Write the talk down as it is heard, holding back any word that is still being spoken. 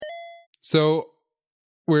So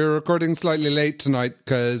we're recording slightly late tonight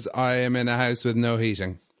because I am in a house with no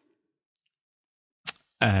heating.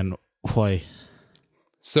 And why?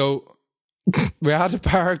 So we had a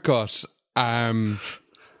power cut, a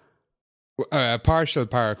partial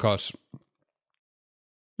power cut.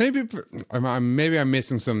 Maybe I'm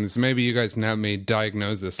missing something, so maybe you guys can help me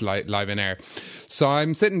diagnose this live in air. So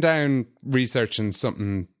I'm sitting down researching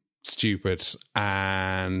something stupid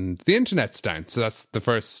and the internet's down. So that's the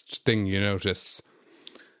first thing you notice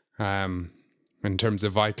in terms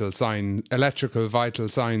of electrical vital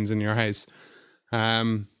signs in your house.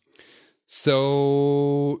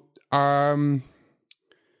 So the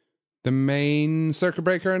main circuit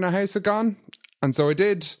breaker in our house had gone. And so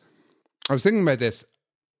I was thinking about this.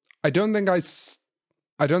 I don't think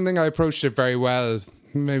I approached it very well.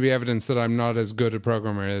 Maybe evidence that I'm not as good a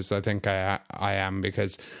programmer as I think I am,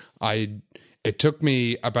 because it took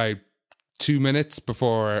me about 2 minutes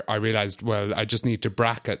before I realized, well, I just need to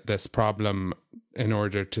bracket this problem in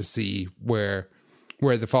order to see where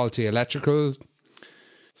the faulty electrical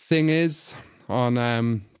thing is on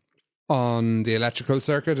the electrical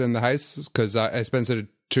circuit in the house, because I spent sort of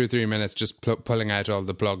 2 or 3 minutes just pulling out all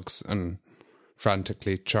the plugs and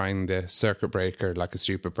frantically trying the circuit breaker like a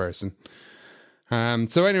stupid person.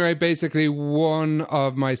 So anyway, basically one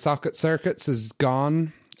of my socket circuits is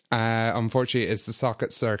gone. Unfortunately, it's the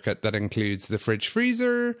socket circuit that includes the fridge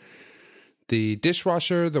freezer, the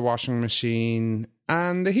dishwasher, the washing machine,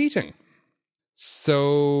 and the heating.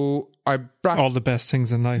 So all the best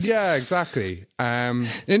things in life. Yeah, exactly.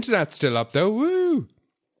 Internet's still up though. Woo!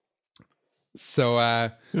 So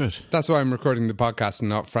Good. That's why I'm recording the podcast and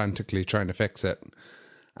not frantically trying to fix it.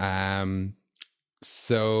 And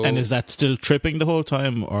is that still tripping the whole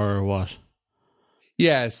time or what?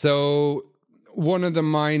 Yeah, so one of the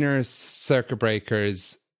minor circuit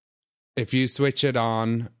breakers, if you switch it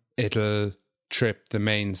on, it'll trip the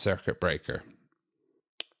main circuit breaker.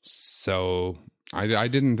 So I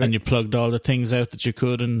didn't think... And you plugged all the things out that you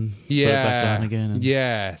could and put it back on again.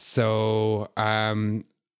 Yeah, so...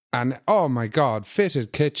 And oh my God,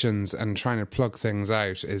 fitted kitchens and trying to plug things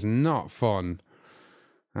out is not fun.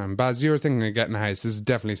 Baz, you were thinking of getting a house. This is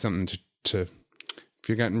definitely something to if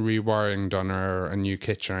you're getting rewiring done or a new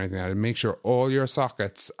kitchen or anything like that, make sure all your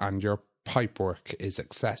sockets and your pipework is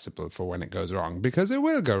accessible for when it goes wrong, because it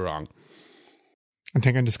will go wrong. I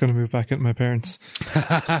think I'm just going to move back into my parents.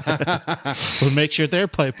 We'll make sure their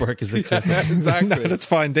pipework is accessible. Exactly. No, that's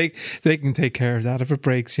fine. They can take care of that. If it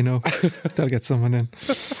breaks, they'll get someone in.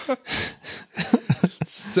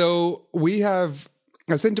 So I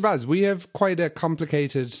was saying to Baz, we have quite a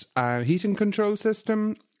complicated heating control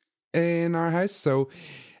system in our house. So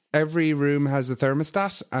every room has a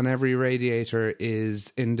thermostat and every radiator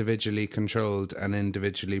is individually controlled and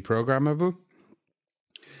individually programmable.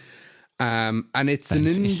 And it's Fancy.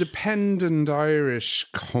 an independent Irish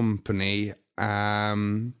company.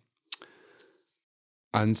 And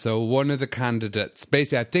so one of the candidates,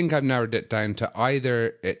 basically, I think I've narrowed it down to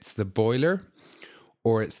either it's the boiler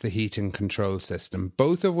or it's the heating control system,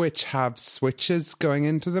 both of which have switches going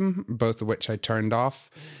into them, both of which I turned off.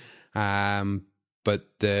 But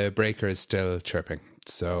the breaker is still chirping.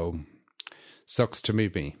 So sucks to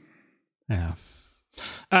me. Yeah.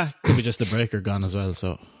 Could be just the breaker gone as well,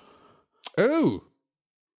 so... Oh,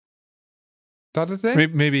 that a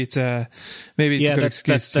thing? Maybe it's a good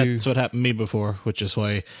excuse to... That's what happened to me before, which is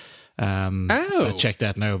why I checked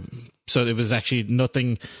that now. So it was actually,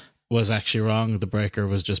 nothing was actually wrong. The breaker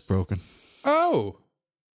was just broken. Oh.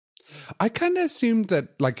 I kind of assumed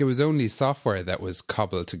that it was only software that was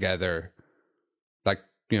cobbled together.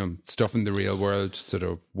 Stuff in the real world sort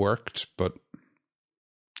of worked, but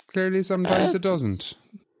clearly sometimes it doesn't.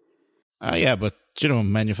 Yeah, but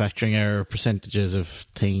manufacturing error, percentages of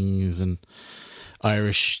things, and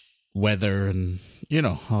Irish weather, and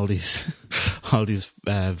all these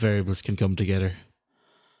variables can come together.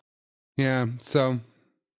 Yeah. So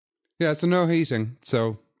no heating.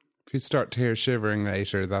 So if you start to hear shivering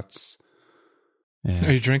later, that's... Yeah.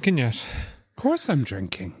 Are you drinking yet? Of course I'm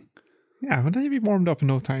drinking. Yeah, well, then you'd be warmed up in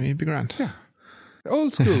no time. You'd be grand. Yeah.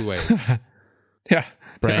 Old school way. Yeah.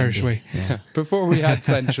 Brandy. The Irish way. Yeah. Before we had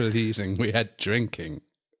central heating, we had drinking.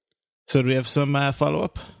 So do we have some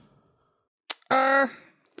follow-up? I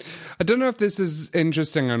don't know if this is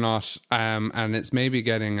interesting or not, and it's maybe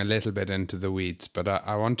getting a little bit into the weeds, but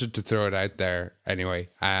I wanted to throw it out there anyway.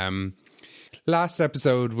 Last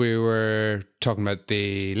episode, we were talking about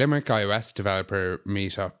the Limerick iOS developer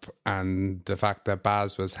meetup and the fact that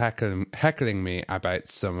Baz was heckling me about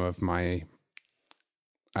some of my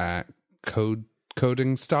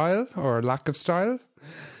coding style or lack of style.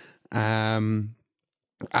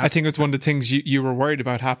 I think it's one of the things you were worried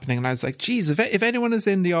about happening, and I was like, geez, if anyone is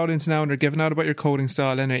in the audience now and they're giving out about your coding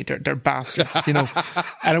style, anyway, they're bastards, you know.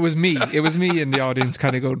 And it was me in the audience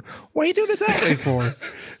kind of going, what are you doing it that way for?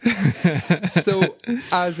 So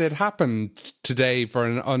as it happened today, for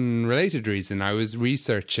an unrelated reason, I was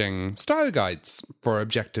researching style guides for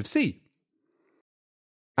Objective-C.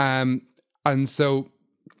 And so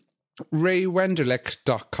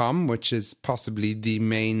raywenderlich.com, which is possibly the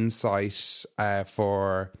main site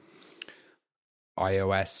for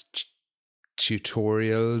iOS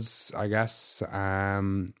tutorials, I guess,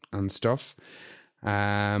 and stuff. They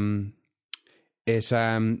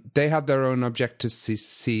had their own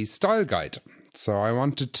Objective-C style guide. So I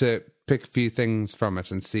wanted to pick a few things from it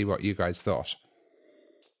and see what you guys thought,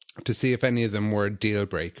 to see if any of them were deal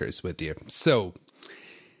breakers with you. So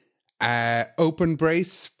open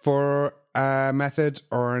brace for a method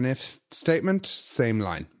or an if statement, same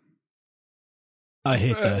line. I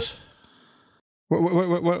hate that.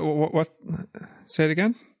 What? Say it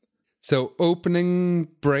again. So opening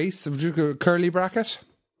brace, curly bracket.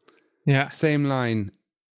 Yeah. Same line,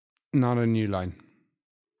 not a new line.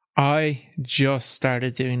 I just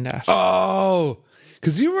started doing that. Oh,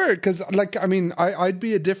 I'd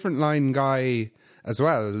be a different line guy as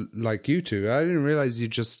well, like you two. I didn't realize you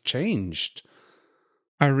just changed.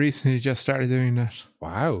 I recently just started doing that.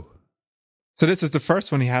 Wow. So this is the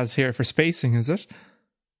first one he has here for spacing, is it?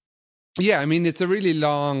 Yeah, I mean, it's a really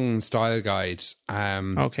long style guide.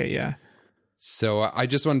 Okay, yeah. So I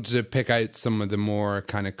just wanted to pick out some of the more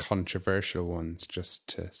kind of controversial ones, just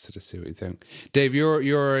to sort of see what you think. Dave,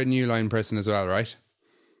 you're a new line person as well, right?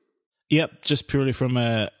 Yep, just purely from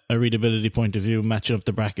a readability point of view, matching up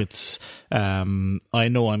the brackets. I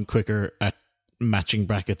know I'm quicker at matching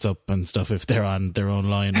brackets up and stuff if they're on their own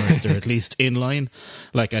line or if they're at least in line.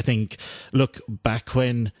 Like, I think, look, back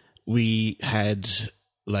when we had,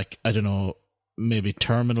 like, I don't know, maybe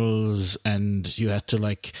terminals and you had to,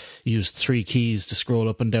 like, use 3 keys to scroll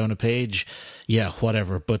up and down a page. Yeah,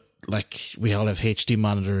 whatever. But, like, we all have HD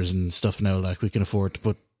monitors and stuff now. Like, we can afford to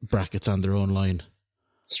put brackets on their own line.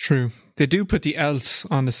 It's true. They do put the else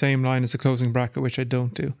on the same line as the closing bracket, which I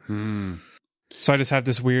don't do. So I just have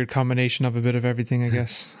this weird combination of a bit of everything, I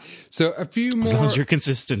guess. So a few more, as long as you're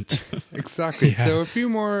consistent. Exactly. Yeah. So a few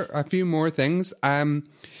more things.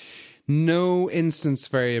 No instance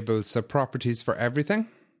variables, so properties for everything.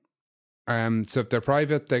 So if they're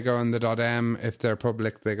private, they go in the .m. If they're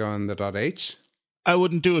public, they go in the .h. I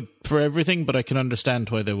wouldn't do it for everything, but I can understand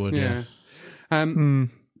why they would. Yeah.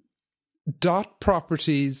 Dot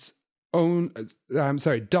properties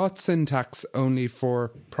dot syntax only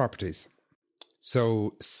for properties.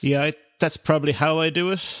 So yeah, that's probably how I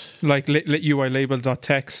do it. Like let UI label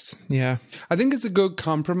 .text. Yeah, I think it's a good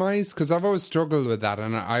compromise because I've always struggled with that,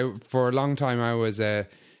 and I for a long time I was a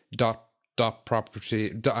dot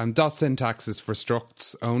property and dot syntax is for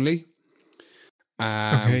structs only.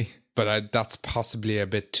 Okay, but that's possibly a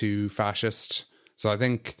bit too fascist. So I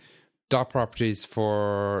think dot properties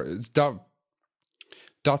for dot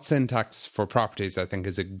syntax for properties, I think,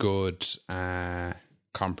 is a good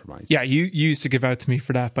compromise. Yeah, you used to give out to me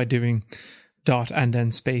for that by doing dot and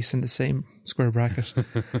then space in the same square bracket.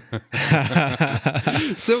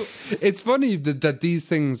 So it's funny that these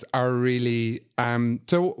things are really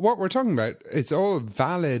so what we're talking about, it's all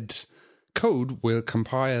valid code, will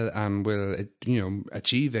compile and will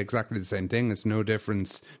achieve exactly the same thing. It's no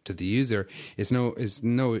difference to the user. It's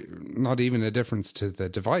not even a difference to the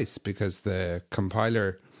device because the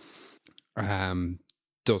compiler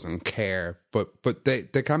doesn't care, but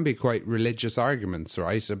they can be quite religious arguments,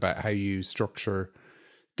 right, about how you structure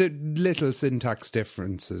the little syntax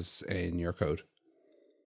differences in your code.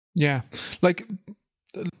 Yeah, like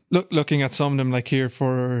looking at some of them, like here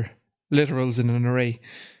for literals in an array,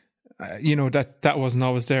 that wasn't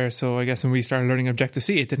always there. So I guess when we started learning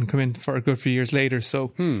Objective-C, it didn't come in for a good few years later.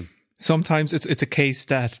 So sometimes it's a case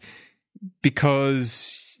that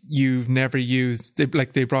because you've never used,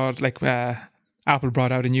 they brought Apple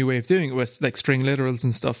brought out a new way of doing it with like string literals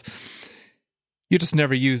and stuff. You just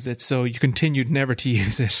never used it, so you continued never to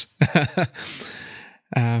use it.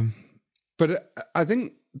 But I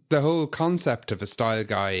think the whole concept of a style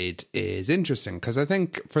guide is interesting because I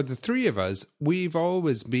think for the three of us, we've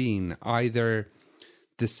always been either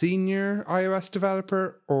the senior iOS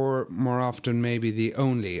developer or more often maybe the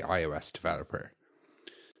only iOS developer.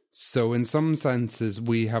 So in some senses,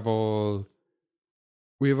 we have always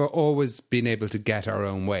been able to get our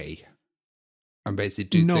own way and basically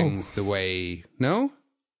do things the way. No?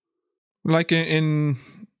 Like in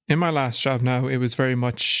my last job now, it was very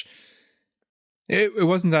much, it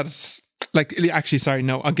wasn't that like, actually, sorry,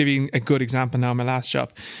 no, I'll give you a good example now. My last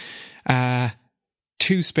job,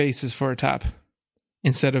 2 spaces for a tab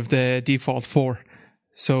instead of the default 4.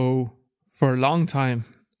 So for a long time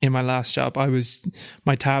in my last job,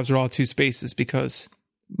 my tabs were all 2 spaces because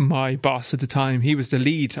my boss at the time, he was the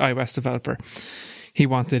lead iOS developer. He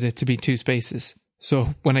wanted it to be 2 spaces.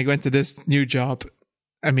 So when I went to this new job,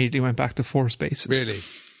 I immediately went back to 4 spaces. Really?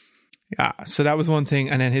 Yeah. So that was one thing.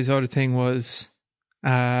 And then his other thing was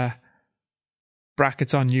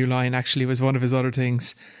brackets on new line actually was one of his other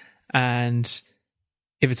things. And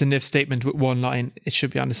if it's an if statement with one line, it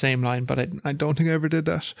should be on the same line. But I don't think I ever did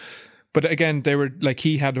that. But again, they were like,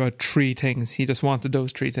 he had about 3 things. He just wanted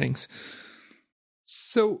those 3 things.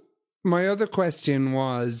 So my other question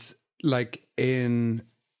was, like,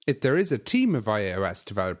 if there is a team of iOS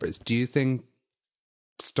developers, do you think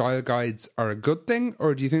style guides are a good thing,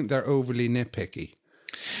 or do you think they're overly nitpicky?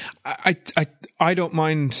 I don't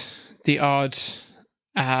mind the odd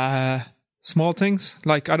small things.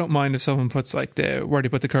 Like, I don't mind if someone puts like where they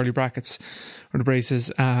put the curly brackets or the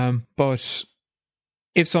braces. But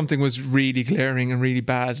if something was really glaring and really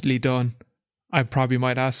badly done, I probably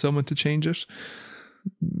might ask someone to change it.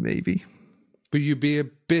 Maybe. But you'd be a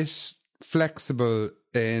bit flexible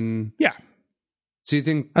in... Yeah. So you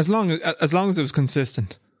think... As long as it was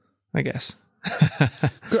consistent, I guess.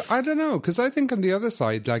 I don't know, because I think on the other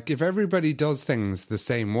side, like, if everybody does things the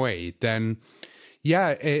same way, then, yeah,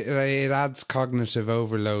 it adds cognitive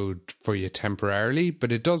overload for you temporarily,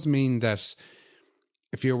 but it does mean that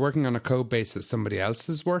if you're working on a code base that somebody else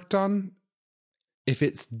has worked on, if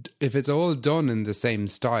it's all done in the same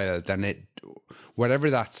style, then whatever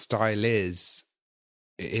that style is,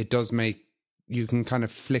 it does make you can kind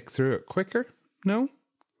of flick through it quicker. No,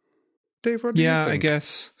 Dave, what do you think? I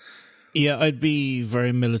guess. Yeah, I'd be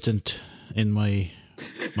very militant in my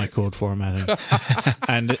code formatting,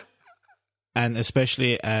 and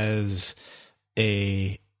especially as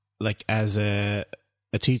a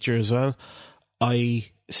teacher as well.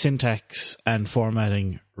 Syntax and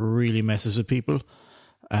formatting really messes with people,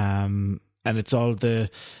 and it's all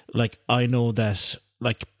I know that,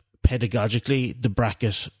 like, pedagogically the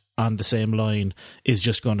bracket on the same line is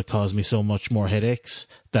just going to cause me so much more headaches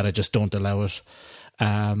that I just don't allow it.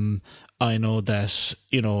 I know that,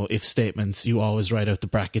 if statements, you always write out the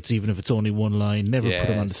brackets, even if it's only one line. Never put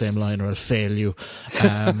them on the same line or I'll fail you.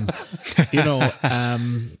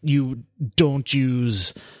 You don't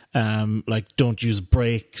use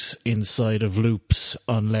breaks inside of loops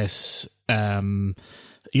unless, that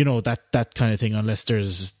kind of thing, unless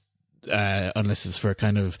it's for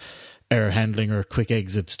kind of error handling or quick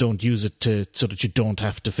exits. Don't use it so that you don't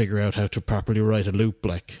have to figure out how to properly write a loop.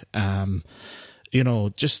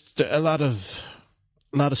 Just a lot of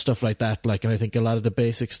stuff like that. Like, and I think a lot of the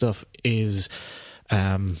basic stuff is,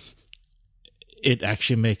 it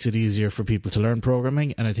actually makes it easier for people to learn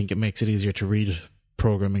programming, and I think it makes it easier to read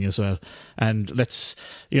programming as well. And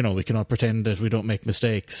we can all pretend that we don't make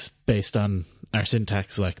mistakes based on our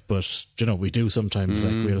syntax, but we do sometimes.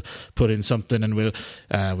 Like, we'll put in something and we'll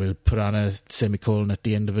put on a semicolon at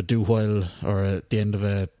the end of a do while or at the end of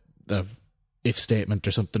a if statement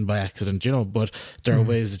or something by accident, but there are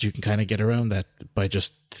ways that you can kind of get around that by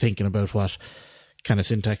just thinking about what kind of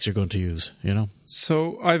syntax you're going to use,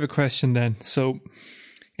 So I have a question then. So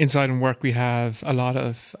inside in work, we have a lot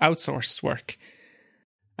of outsourced work.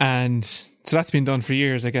 And so that's been done for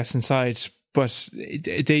years, I guess, inside. But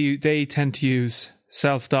they tend to use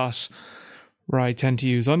self-dot, where I tend to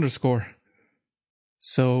use underscore.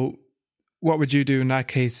 So what would you do in that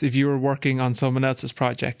case if you were working on someone else's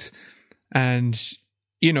project and,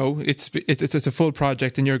 it's a full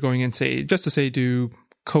project and you're going in, do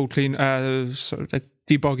code clean,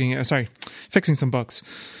 debugging, fixing some bugs.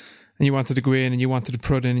 And you wanted to go in and you wanted to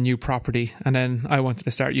put in a new property. And then I wanted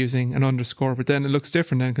to start using an underscore, but then it looks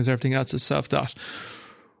different then because everything else is self-dot.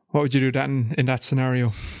 What would you do in that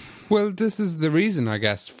scenario? Well, this is the reason, I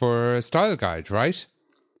guess, for a style guide, right?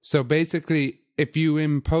 So basically, if you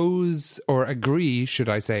impose or agree, should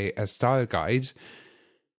I say, a style guide,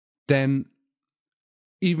 then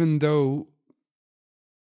even though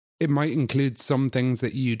it might include some things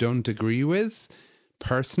that you don't agree with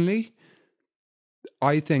personally,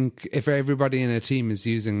 I think if everybody in a team is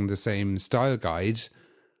using the same style guide,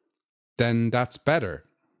 then that's better.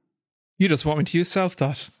 You just want me to use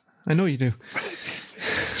self-dot. I know you do.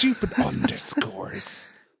 Stupid underscores.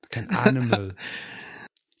 Like an animal.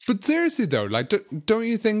 But seriously though, like, don't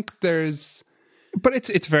you think there's... But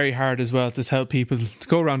it's very hard as well to tell people, to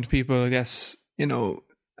go around to people, I guess,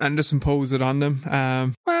 and just impose it on them.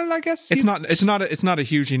 Well, I guess it's not a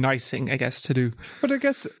hugely nice thing, I guess, to do. But I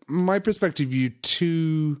guess my perspective, you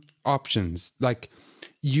two options. Like,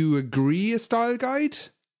 you agree a style guide,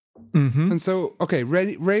 and so okay,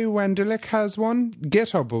 Ray Wenderlich has one,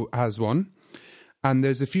 GitHub has one, and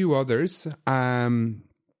there's a few others.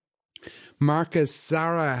 Marcus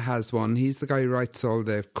Zara has one. He's the guy who writes all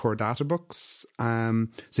the core data books. So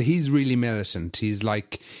he's really militant. He's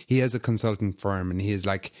like, he has a consulting firm, and he's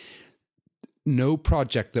like, no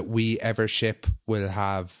project that we ever ship will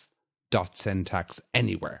have dot syntax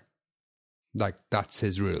anywhere. Like, that's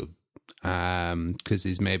his rule. Because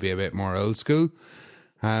he's maybe a bit more old school.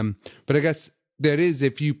 But I guess there is,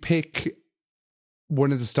 if you pick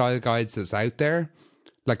one of the style guides that's out there,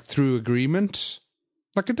 like through agreement,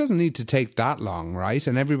 like, it doesn't need to take that long, right?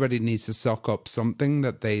 And everybody needs to suck up something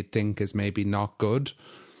that they think is maybe not good.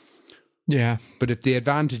 Yeah. But if the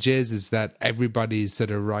advantage is that everybody's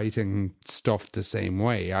sort of writing stuff the same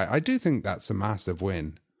way, I do think that's a massive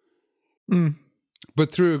win.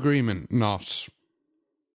 But through agreement, not.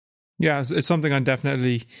 Yeah, it's something I'm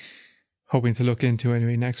definitely hoping to look into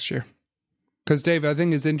anyway next year. Because, Dave, I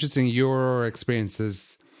think it's interesting your experience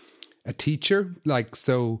as a teacher. Like,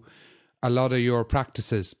 so a lot of your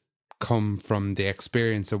practices come from the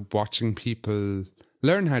experience of watching people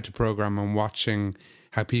learn how to program and watching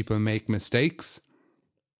how people make mistakes.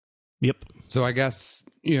 Yep. So I guess,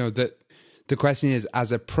 you know, the question is,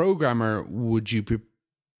 as a programmer, do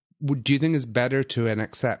you think it's better to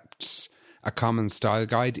accept a common style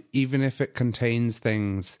guide, even if it contains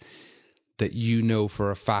things that you know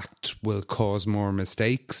for a fact will cause more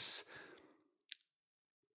mistakes,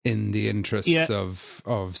 in the interests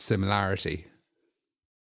of similarity?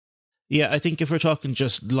 Yeah, I think if we're talking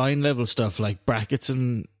just line level stuff like brackets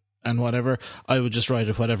and whatever, I would just write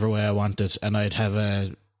it whatever way I want it, and I'd have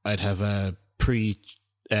a pre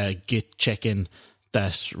Git check-in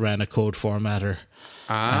that ran a code formatter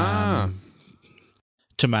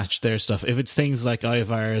to match their stuff. If it's things like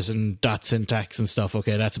IVARs and dot syntax and stuff,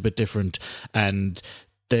 okay, that's a bit different, and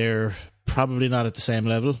they're probably not at the same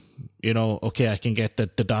level. You know, okay, I can get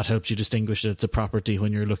that the dot helps you distinguish that it's a property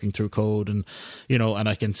when you're looking through code, and, you know, and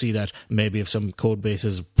I can see that maybe if some code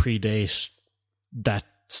bases predate that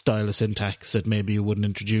style of syntax, that maybe you wouldn't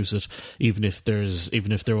introduce it, even if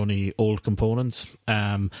they're only old components.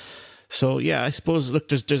 So yeah, I suppose, look,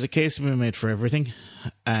 there's a case to be made for everything,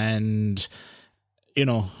 and, you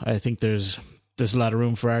know, I think there's a lot of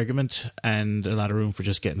room for argument and a lot of room for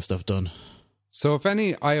just getting stuff done. So if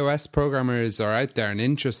any iOS programmers are out there and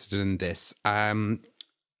interested in this,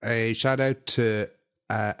 a shout out to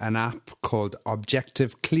an app called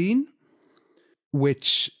Objective Clean,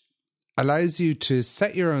 which allows you to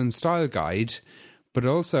set your own style guide, but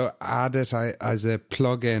also add it as a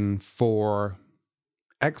plugin for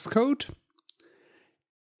Xcode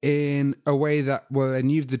in a way that will, and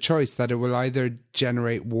you've the choice that it will either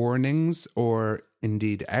generate warnings or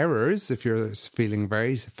indeed errors if you're feeling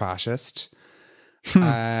very fascist.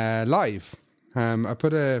 Live. I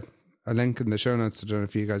put a link in the show notes. I don't know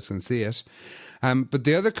if you guys can see it. But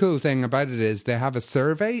the other cool thing about it is they have a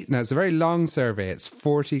survey. Now, it's a very long survey. It's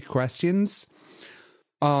 40 questions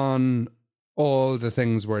on all the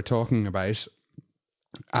things we're talking about.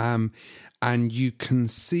 And you can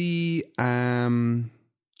see,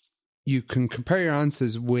 you can compare your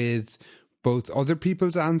answers with both other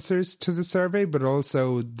people's answers to the survey, but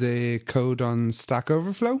also the code on Stack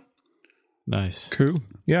Overflow. Nice. Cool.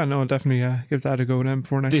 Yeah, no, definitely give that a go then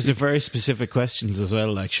before next These week. are very specific questions as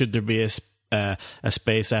well. Like, should there be a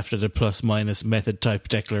space after the plus minus method type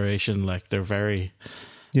declaration? Like, they're very...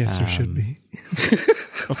 Yes, there should be.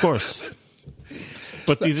 Of course.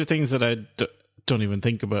 But these are things that I don't even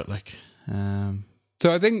think about. Like,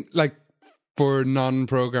 So I think, like, for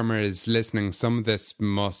non-programmers listening, some of this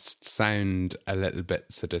must sound a little bit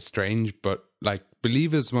sort of strange, but, like,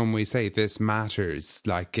 believe us when we say this matters.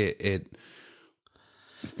 Like, it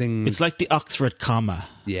things... It's like the Oxford comma.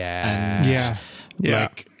 Yeah. Yeah.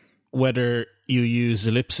 Like, whether you use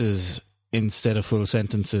ellipses instead of full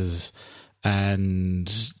sentences,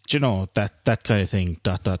 and, you know, that kind of thing, ...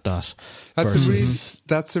 That's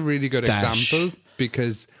a really good dash. example,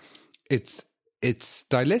 because it's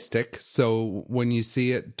stylistic. So when you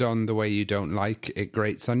see it done the way you don't like, it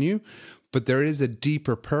grates on you. But there is a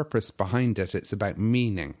deeper purpose behind it. It's about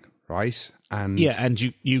meaning, right? And yeah,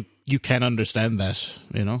 and you can understand that,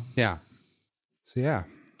 you know? yeah. So yeah,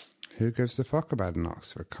 who gives a fuck about an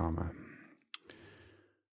Oxford comma?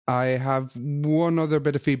 I have one other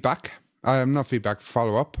bit of feedback. Not feedback,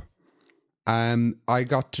 follow-up. I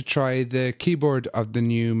got to try the keyboard of the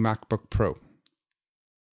new MacBook Pro.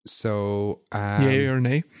 So, yay or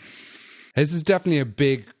nay? this is definitely a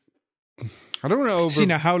big. I don't want to See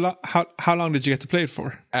now, how long did you get to play it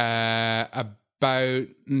for? About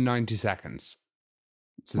 90 seconds.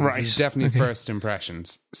 So this Right. is definitely Okay. first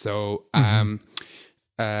impressions. So,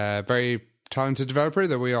 very talented developer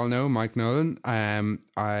that we all know, Mike Nolan.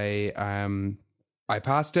 I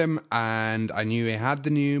passed him, and I knew he had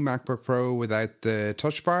the new MacBook Pro without the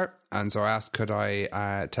touch bar, and so I asked, could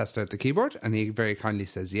I test out the keyboard, and he very kindly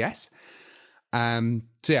says yes. So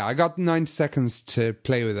yeah, I got 90 seconds to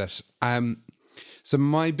play with it. So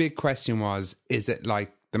my big question was, is it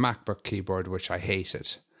like the MacBook keyboard, which I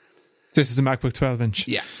hated? This is the MacBook 12-inch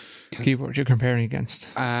Yeah. keyboard you're comparing against.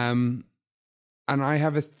 And I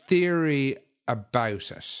have a theory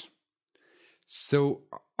about it. So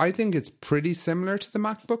I think it's pretty similar to the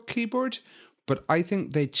MacBook keyboard, but I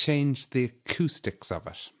think they changed the acoustics of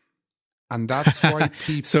it. And that's why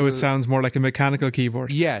people... So it sounds more like a mechanical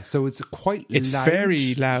keyboard. Yeah, so it's quite It's loud.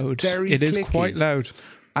 very loud. Very It is clicky. quite loud.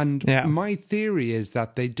 And Yeah. my theory is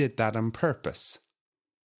that they did that on purpose.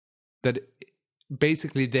 That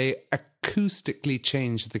basically they acoustically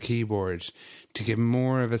changed the keyboard to give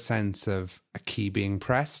more of a sense of a key being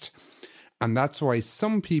pressed. And that's why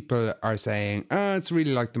some people are saying, oh, it's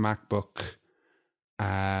really like the MacBook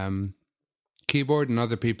keyboard, and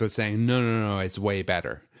other people saying, no, it's way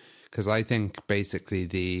better. Because I think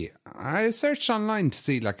basically I searched online to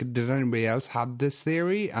see, like, did anybody else have this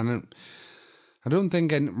theory? And I don't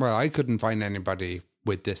think, I couldn't find anybody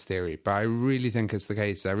with this theory, but I really think it's the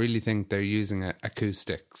case. I really think they're using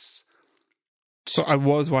acoustics. So I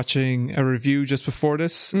was watching a review just before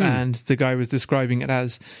this, and the guy was describing it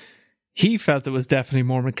as he felt it was definitely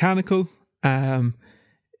more mechanical in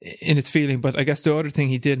its feeling. But I guess the other thing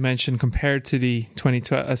he did mention compared to the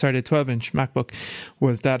 12-inch MacBook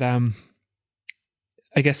was that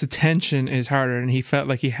I guess the tension is harder, and he felt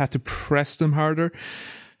like he had to press them harder.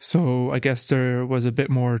 So I guess there was a bit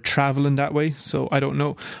more travel in that way. So I don't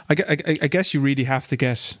know. I guess you really have to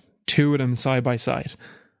get two of them side by side,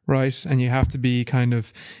 right? And you have to be kind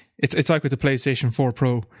of... It's like with the PlayStation 4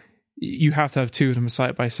 Pro. You have to have two of them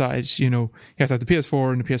side by side. You know, you have to have the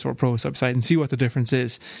PS4 and the PS4 Pro side by side and see what the difference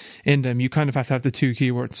is in them. You kind of have to have the two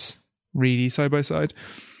keyboards really side by side.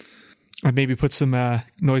 And maybe put some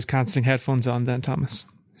noise cancelling headphones on then, Thomas,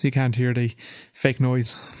 so you can't hear the fake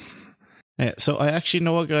noise. So I actually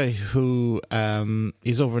know a guy who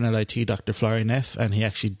he's over in LIT, Dr. Florian Neff, and he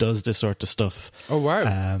actually does this sort of stuff. Oh,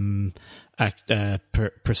 wow.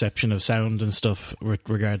 Perception of sound and stuff with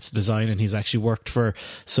regards to design, and he's actually worked for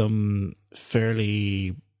some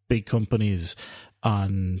fairly big companies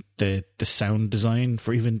on the sound design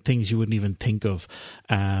for even things you wouldn't even think of.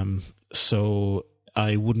 So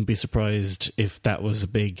I wouldn't be surprised if that was a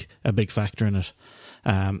big factor in it.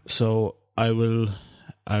 So I will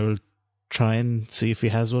try and see if he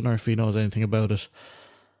has one or if he knows anything about it.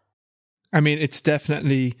 I mean, it's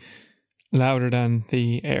definitely louder than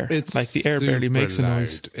the Air. It's like the Air barely super makes a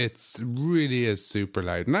noise. loud. It really is super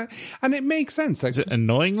loud, and it makes sense. Like, Is it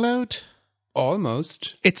annoying loud?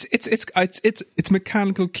 almost. It's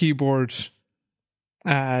mechanical keyboard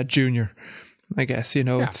junior, I guess. You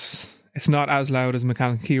know, Yeah. it's not as loud as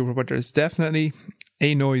mechanical keyboard, but there's definitely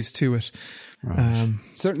a noise to it. Right.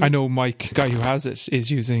 Certainly, I know Mike, guy who has it, is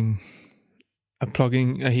using a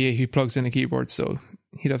plugging. He plugs in a keyboard, so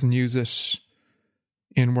he doesn't use it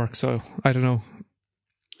in work. So I don't know.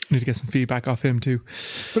 Need to get some feedback off him too.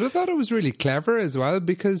 But I thought it was really clever as well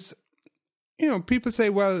because, you know, people say,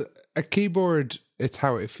 well, a keyboard, it's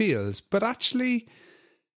how it feels. But actually,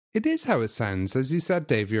 it is how it sounds. As you said,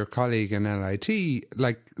 Dave, your colleague in LIT,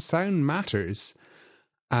 like, sound matters.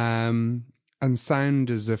 And sound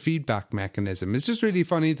is a feedback mechanism. It's just really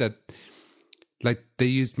funny that, like, they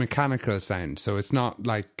used mechanical sound. So it's not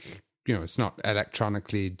like, you know, it's not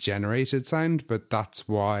electronically generated sound, but that's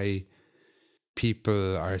why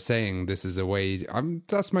people are saying this is a way.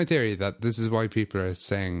 That's my theory, that this is why people are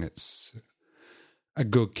saying it's a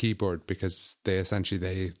good keyboard, because they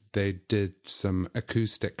essentially they did some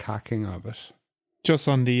acoustic hacking of it. Just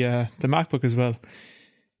on the MacBook as well,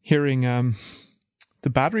 hearing the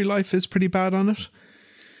battery life is pretty bad on it.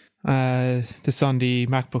 This on the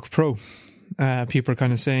MacBook Pro. People are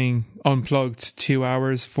kind of saying unplugged 2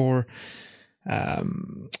 hours for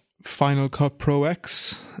Final Cut Pro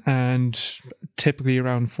X, and typically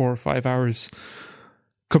around 4 or 5 hours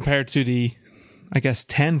compared to the, I guess,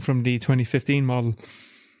 10 from the 2015 model.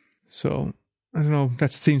 So I don't know.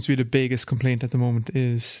 That seems to be the biggest complaint at the moment,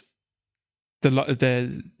 is they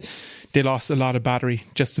lost a lot of battery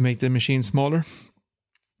just to make the machine smaller.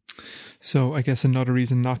 So I guess another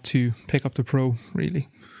reason not to pick up the Pro, really.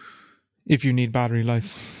 if you need battery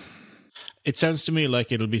life. It sounds to me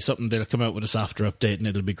like it'll be something they'll come out with a softer update and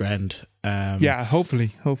it'll be grand. Yeah,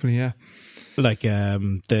 hopefully, yeah. Like I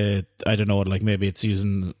don't know, like maybe it's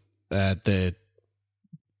using the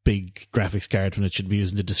big graphics card when it should be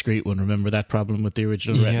using the discrete one. Remember that problem with the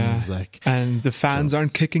original Retinas? Like, and the fans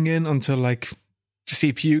aren't kicking in until like the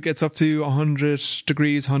CPU gets up to 100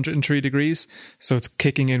 degrees, 103 degrees. So it's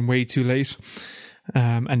kicking in way too late.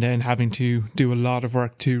 And then having to do a lot of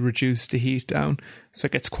work to reduce the heat down. So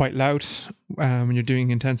it gets quite loud when you're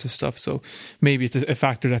doing intensive stuff. So maybe it's a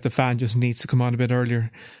factor that the fan just needs to come on a bit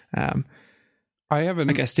earlier. I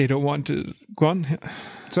guess they don't want to go on.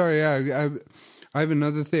 Sorry, yeah. I have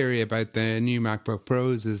another theory about the new MacBook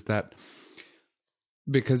Pros is that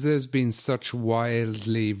because there's been such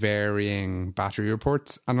wildly varying battery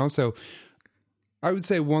reports, and also I would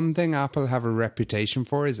say one thing Apple have a reputation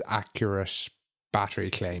for is accurate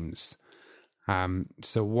battery claims.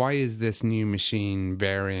 So why is this new machine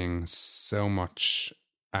varying so much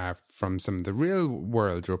from some of the real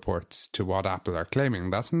world reports to what Apple are claiming?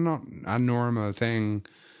 That's not a normal thing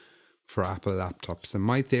for Apple laptops. And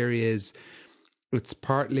my theory is it's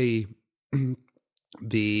partly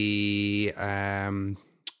the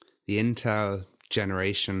Intel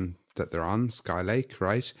generation that they're on, Skylake,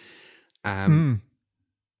 right?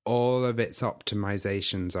 All of its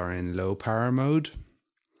optimizations are in low power mode.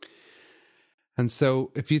 And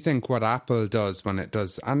so if you think what Apple does when it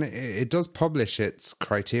does, and it does publish its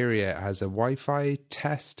criteria, it has a Wi-Fi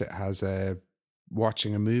test, it has a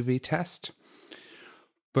watching a movie test.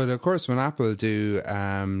 But of course, when Apple do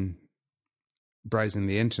browsing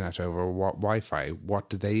the internet over Wi-Fi, what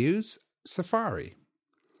do they use? Safari.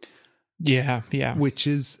 Yeah. Which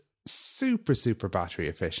is super, super battery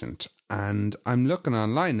efficient. And I'm looking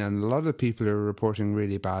online and a lot of people who are reporting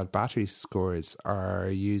really bad battery scores are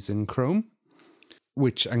using Chrome,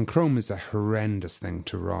 and Chrome is a horrendous thing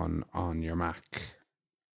to run on your Mac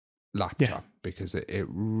laptop because it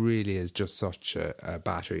really is just such a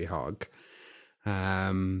battery hog.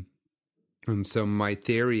 And so my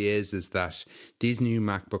theory is that these new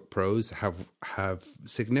MacBook Pros have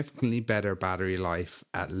significantly better battery life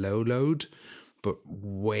at low load, but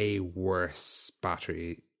way worse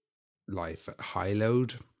battery life at high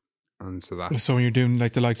load. And so when you're doing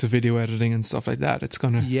like the likes of video editing and stuff like that, it's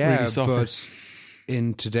going to really suffer. But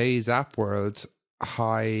in today's app world,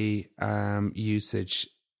 high usage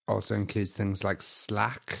also includes things like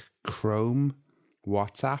Slack, Chrome,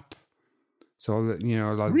 WhatsApp. So, a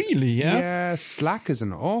lot. Really, yeah? Yeah, Slack is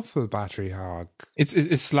an awful battery hog.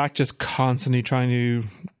 Is Slack just constantly trying to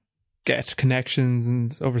get connections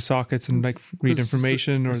and over sockets and like read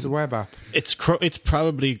information? It's a web app. It's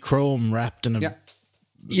probably Chrome wrapped in a...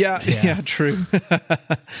 Yeah, true.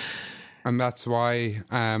 And that's why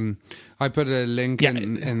I put a link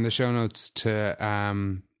in the show notes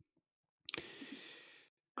to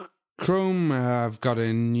Chrome. I've got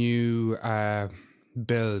a new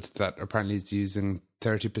build that apparently is using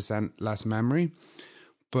 30% less memory,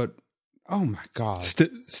 but oh my god,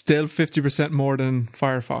 still 50% more than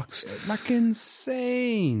Firefox, like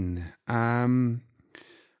insane. And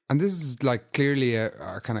this is like clearly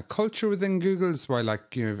a kind of culture within Google. It's why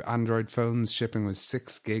Android phones shipping with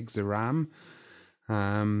 6 gigs of RAM.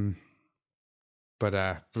 Yeah.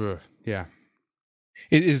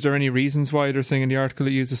 Is there any reasons why they're saying in the article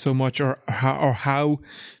it uses so much, or how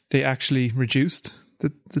they actually reduced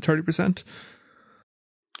the 30%?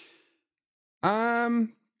 I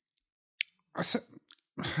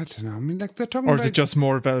don't know. I mean, like they're talking or about... is it just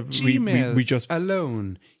more of a... Gmail we just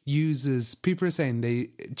alone uses... People are saying a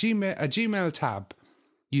Gmail tab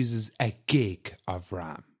uses a gig of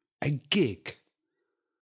RAM. A gig.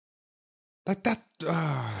 Like that...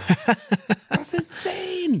 that's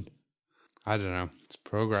insane. I don't know. It's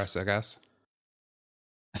progress, I guess.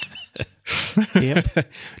 Yep.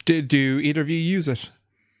 Do either of you use it?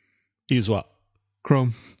 Use what?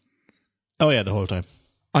 Chrome. Oh yeah, the whole time.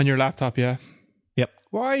 On your laptop, yeah. Yep.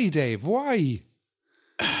 Why, Dave? Why?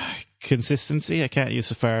 Consistency. I can't use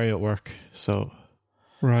Safari at work, so...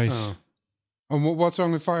 Right. Oh. And what's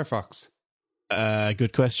wrong with Firefox?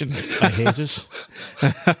 Good question. I hate it.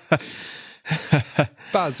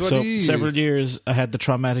 Baz, what do you use? Several years I had the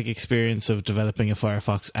traumatic experience of developing a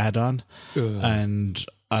Firefox add-on, and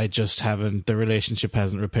I just haven't... The relationship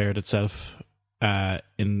hasn't repaired itself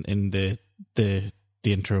in the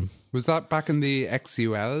interim. Was that back in the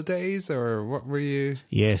XUL days, or what were you?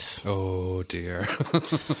 Yes. Oh dear.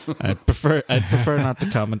 I'd prefer not to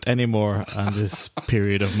comment anymore on this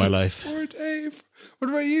period of my life. Poor Dave. What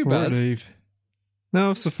about you, Poor Baz? Dave.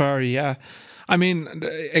 No, Safari, yeah. I mean,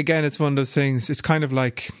 again, it's one of those things. It's kind of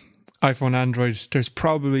like iPhone, Android. There's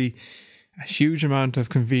probably a huge amount of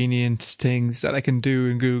convenient things that I can do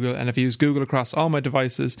in Google. And if I use Google across all my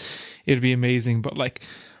devices, it'd be amazing. But like,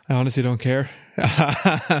 I honestly don't care.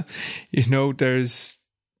 You know, there's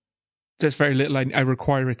very little I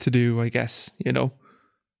require it to do, I guess, you know.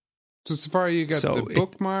 So Safari, you get the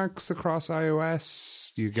bookmarks across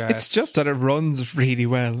iOS. You get it's just that it runs really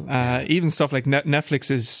well. Even stuff like Netflix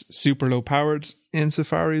is super low powered in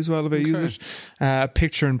Safari as well if I use it.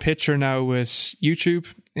 Picture in picture now with YouTube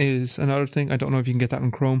is another thing. I don't know if you can get that in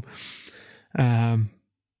Chrome.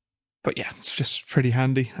 But yeah, it's just pretty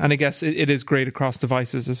handy. And I guess it is great across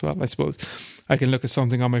devices as well, I suppose. I can look at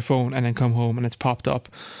something on my phone and then come home and it's popped up.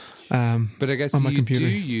 But I guess on my you computer. do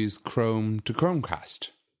use Chrome to Chromecast.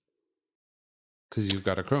 Because you've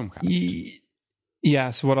got a Chromecast.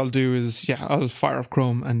 Yeah, so what I'll do is, I'll fire up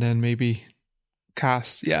Chrome and then maybe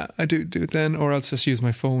cast. Yeah, I do it then, or else just use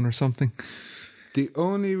my phone or something. The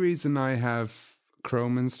only reason I have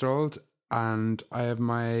Chrome installed, and I have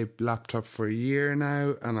my laptop for a year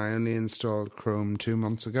now, and I only installed Chrome 2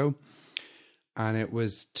 months ago, and it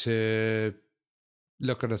was to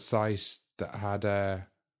look at a site that had a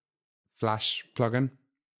Flash plugin,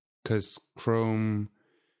 because Chrome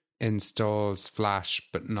installs Flash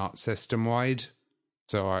but not system-wide,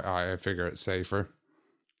 so I figure it's safer.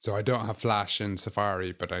 So I don't have Flash in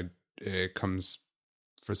Safari, but it comes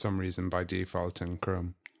for some reason by default in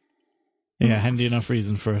Chrome. Yeah, handy enough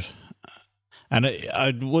reason for it. And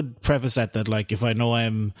I would preface that like if I know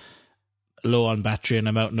I'm low on battery and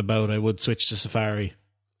I'm out and about, I would switch to Safari.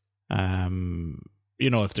 You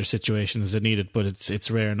know, if there's situations that need it, but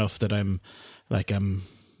it's rare enough that I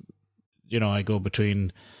go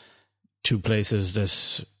between two places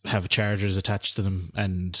that have chargers attached to them,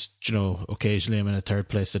 and you know, occasionally I'm in a third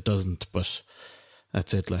place that doesn't, but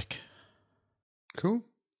that's it. Like, cool.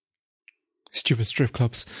 Stupid strip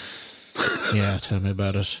clubs. Yeah, tell me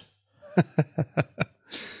about it.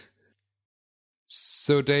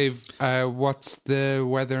 So Dave, what's the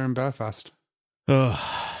weather in Belfast?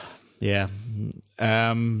 Oh, yeah.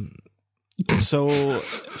 So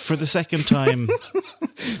for the second time,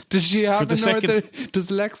 does she have does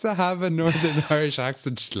Lexa have a Northern Irish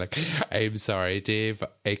accent? She's like, I'm sorry, Dave,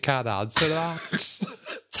 I can't answer that.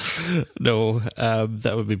 No,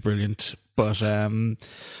 that would be brilliant. But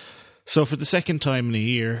so for the second time in a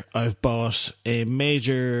year, I've bought a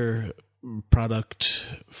major product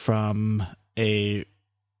from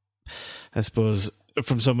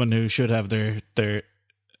from someone who should have their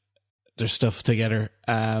stuff together.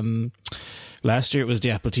 Last year it was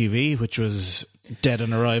the Apple TV, which was dead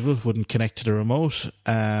on arrival, wouldn't connect to the remote.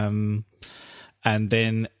 And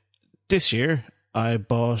then this year I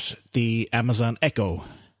bought the Amazon Echo,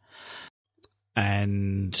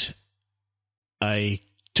 and I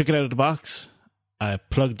took it out of the box, I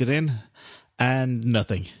plugged it in, and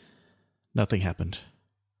nothing happened.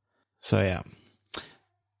 So yeah.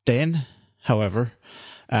 Then, however,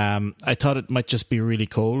 I thought it might just be really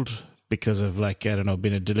cold because of, like, I don't know,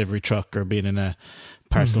 being a delivery truck or being in a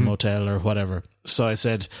parcel motel or whatever. So I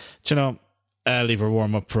said, I'll leave her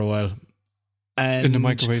warm up for a while. And in the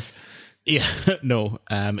microwave. Yeah, no.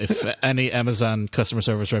 If any Amazon customer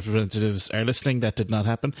service representatives are listening, that did not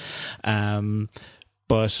happen.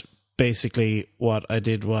 But basically what I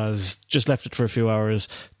did was just left it for a few hours,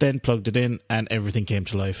 then plugged it in, and everything came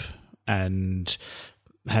to life. And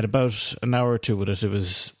had about an hour or two with it. It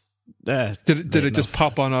was... did it just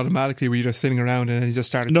pop on automatically? Were you just sitting around and you just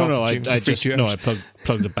started talking to you? I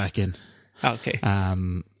plugged it back in. Okay.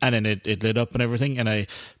 And then it lit up and everything, and I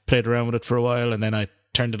played around with it for a while, and then I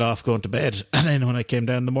turned it off going to bed, and then when I came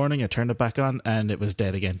down in the morning I turned it back on and it was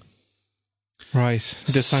dead again. Right.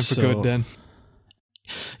 This time for good then.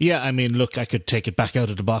 Yeah, I mean, look, I could take it back out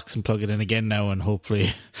of the box and plug it in again now, and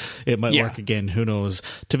hopefully it might work again. Who knows?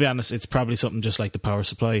 To be honest, it's probably something just like the power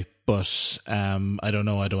supply, but I don't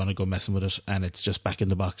know. I don't want to go messing with it, and it's just back in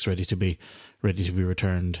the box, ready to be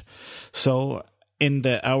returned. So in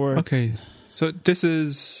the hour, okay. So this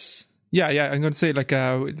is I'm going to say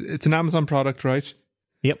it's an Amazon product, right?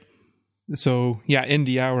 Yep. So in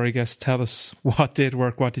the hour, I guess, tell us what did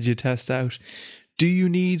work. What did you test out? Do you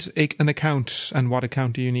need an account, and what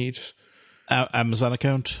account do you need? Amazon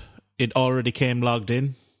account. It already came logged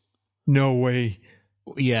in. No way.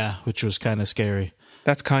 Yeah, which was kind of scary.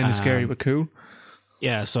 That's kind of scary, but cool.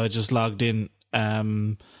 Yeah, so I just logged in.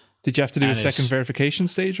 Did you have to do a second verification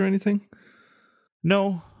stage or anything?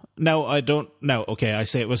 No, I don't. No, okay, I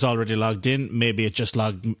say it was already logged in. Maybe it just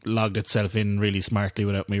logged itself in really smartly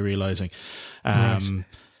without me realizing. Right.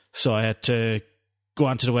 So I had to go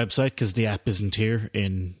onto the website because the app isn't here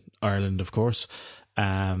in Ireland, of course.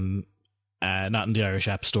 And not in the Irish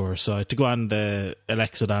App Store. So I had to go on the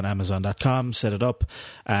Alexa.amazon.com, set it up,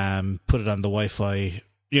 put it on the Wi-Fi,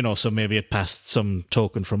 so maybe it passed some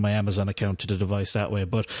token from my Amazon account to the device that way.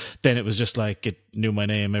 But then it was just like it knew my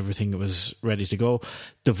name, everything, it was ready to go.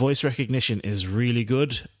 The voice recognition is really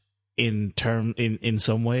good in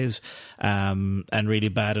some ways, and really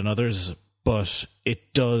bad in others. But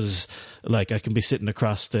it does, like, I can be sitting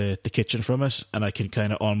across the kitchen from it and I can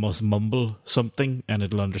kind of almost mumble something and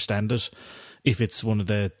it'll understand it if it's one of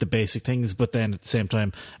the basic things. But then at the same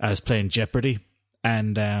time, I was playing Jeopardy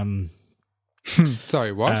and...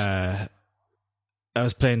 Sorry, what? I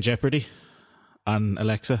was playing Jeopardy on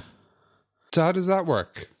Alexa. So how does that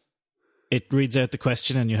work? It reads out the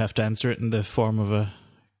question and you have to answer it in the form of a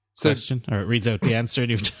question, or it reads out the answer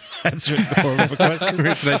and you have to answer it in the form of a question.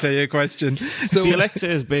 Should I tell you a question? So the Alexa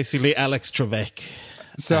is basically Alex Trebek.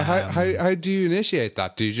 So how do you initiate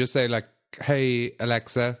that? Do you just say like, "Hey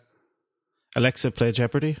Alexa, play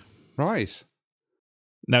Jeopardy"? Right.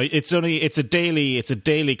 Now it's a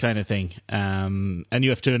daily kind of thing, and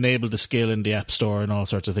you have to enable the skill in the App Store and all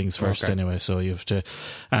sorts of things first. Okay. Anyway, so you have to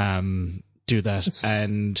do that.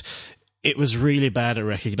 And it was really bad at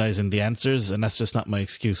recognizing the answers, and that's just not my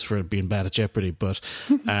excuse for being bad at Jeopardy. But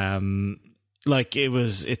like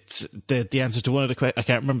it's the answer to one of the I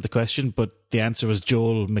can't remember the question, but the answer was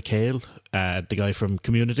Joel McHale, the guy from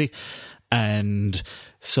Community. And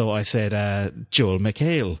so I said, Joel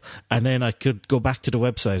McHale. And then I could go back to the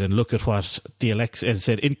website and look at what the Alexa, and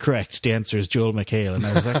said, incorrect, the answer is Joel McHale. And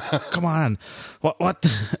I was like, come on, what?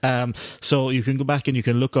 So you can go back and you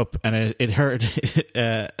can look up, and it heard,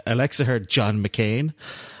 Alexa heard John McCain.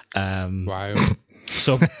 Wow.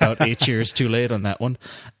 So about 8 years too late on that one.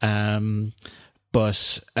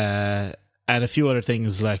 But and a few other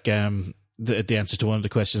things like, the answer to one of the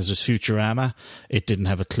questions was Futurama. It didn't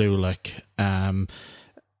have a clue. Like, I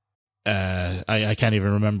can't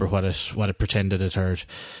even remember what it pretended it heard.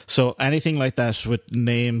 So anything like that with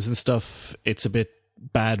names and stuff, it's a bit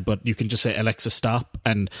bad. But you can just say Alexa stop,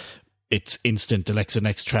 and it's instant. Alexa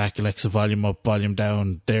next track. Alexa volume up, volume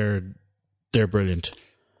down. They're brilliant.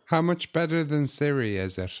 How much better than Siri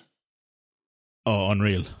is it? Oh,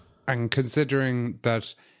 unreal. And considering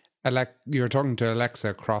that you're talking to Alexa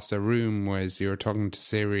across a room, whereas you're talking to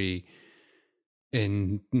Siri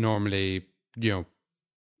in normally, in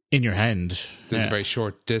your hand. There's a very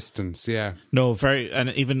short distance, yeah. No,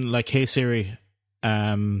 and even like, hey Siri,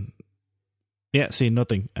 see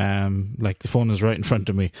nothing. Like the phone is right in front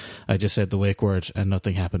of me. I just said the wake word and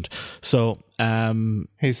nothing happened. So,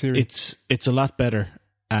 hey Siri, it's a lot better.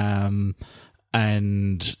 And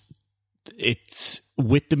it's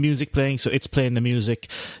with the music playing, so it's playing the music.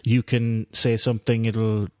 You can say something,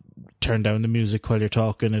 it'll turn down the music while you're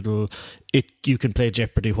talking. You can play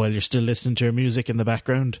Jeopardy while you're still listening to your music in the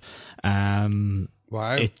background.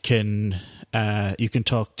 Wow. It can you can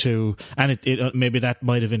talk to, and it maybe that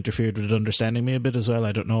might have interfered with understanding me a bit as well.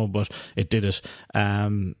 I don't know, but it did it.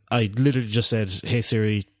 I literally just said, "Hey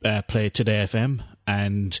Siri, play Today FM,"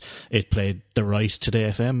 and it played the right Today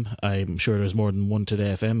FM. I'm sure there's more than one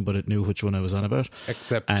Today FM, but it knew which one I was on about.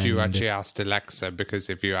 Except you actually asked Alexa, because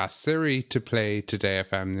if you ask Siri to play Today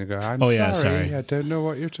FM, they go, I'm sorry, I don't know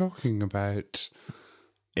what you're talking about.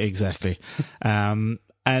 Exactly.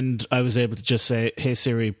 And I was able to just say, "Hey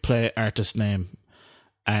Siri, play artist name,"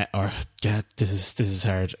 this is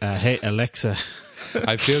hard. Hey Alexa.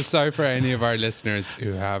 I feel sorry for any of our listeners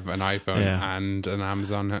who have an iPhone and an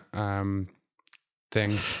Amazon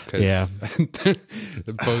thing, because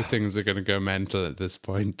both things are going to go mental at this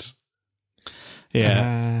point.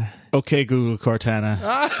 Yeah. Okay, Google Cortana.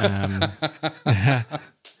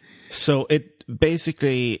 So it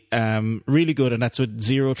basically really good, and that's with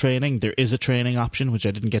zero training. There is a training option, which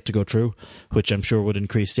I didn't get to go through, which I'm sure would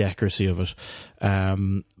increase the accuracy of it.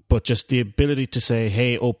 But just the ability to say,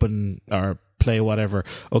 "Hey, open," or play whatever.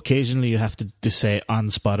 Occasionally you have to say on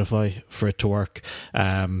Spotify for it to work,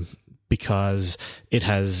 because it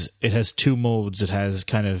has two modes. It has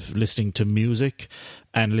kind of listening to music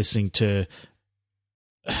and listening to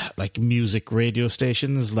like music radio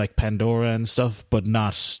stations like Pandora and stuff, but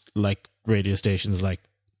not like radio stations like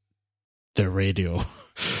the radio.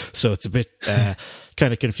 So it's a bit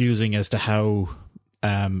kind of confusing as to how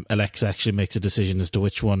Alexa actually makes a decision as to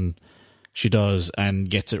which one she does, and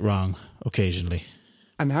gets it wrong occasionally.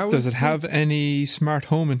 And how does it have any smart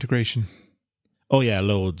home integration? Oh yeah,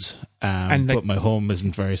 loads. But my home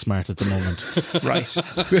isn't very smart at the moment. Right.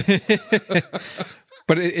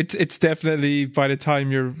 But it's definitely, by the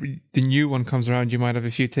time the new one comes around, you might have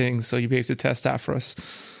a few things, so you'll be able to test that for us.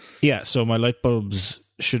 Yeah, so my light bulbs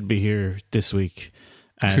should be here this week.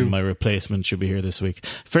 And Cool. my replacement should be here this week.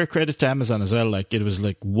 Fair credit to Amazon as well. Like, it was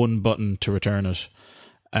like one button to return it.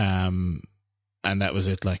 And that was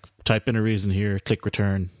it. Like, type in a reason here, click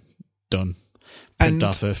return, done. Print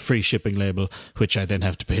off a free shipping label, which I then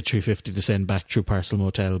have to pay $3.50 to send back through Parcel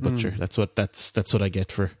Motel. But sure, that's what I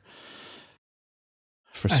get for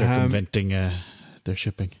circumventing their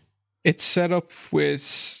shipping. It's set up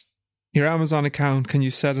with your Amazon account. Can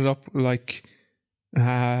you set it up like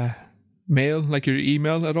mail, like your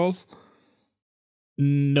email at all?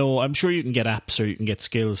 No, I'm sure you can get apps or you can get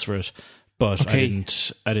skills for it, but okay.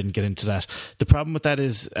 I didn't get into that. The problem with that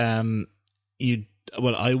is I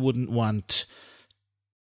wouldn't want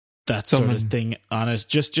that sort of thing on it.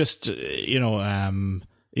 Just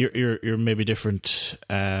you're maybe different,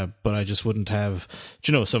 but I just wouldn't have.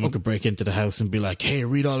 Someone could break into the house and be like, "Hey,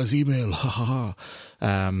 read all his email," ha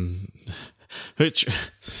ha. Which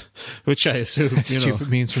I assume stupid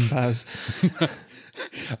memes from Baz.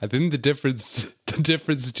 I think the difference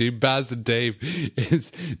between Baz and Dave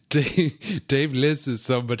is Dave lists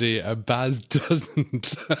somebody and Baz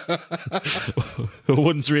doesn't.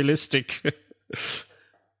 One's realistic.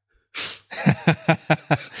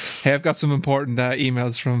 Hey, I've got some important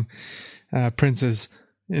emails from princes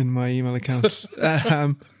in my email account.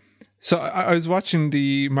 So I was watching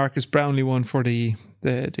the Marcus Brownlee one for the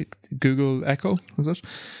Google Echo, was it?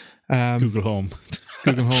 Google Home.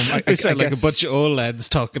 Google Home. I sound like a bunch of old lads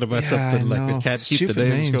talking about something like we can't keep the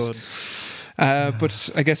names going. But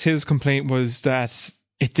I guess his complaint was that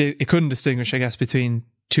it couldn't distinguish, I guess, between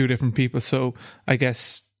two different people. So I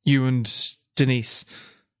guess you and Denise,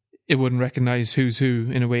 it wouldn't recognize who's who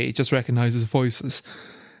in a way. It just recognizes voices.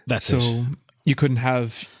 That's it. So you couldn't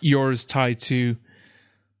have yours tied to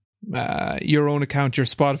your own account, your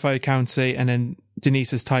Spotify account, say, and then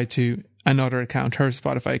Denise is tied to another account, her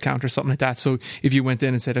Spotify account or something like that. So if you went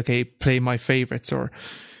in and said, okay, play my favorites, or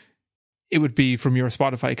it would be from your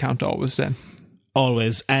Spotify account always then.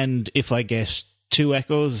 Always. And if I get 2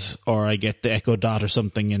 Echoes or I get the Echo Dot or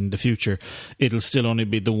something in the future, it'll still only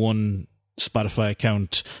be the one Spotify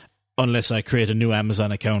account unless I create a new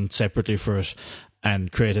Amazon account separately for it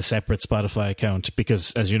and create a separate Spotify account,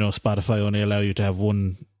 because as you know, Spotify only allow you to have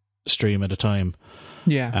one stream at a time.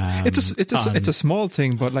 Yeah, it's a small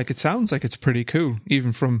thing, but like it sounds like it's pretty cool,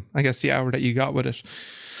 even from I guess the hour that you got with it.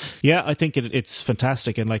 Yeah, I think it's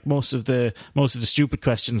fantastic, and like most of the stupid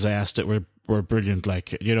questions I asked it were brilliant.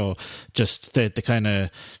 Like just the kind of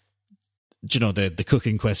the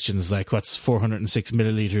cooking questions, like what's 406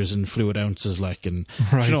 milliliters in fluid ounces like, and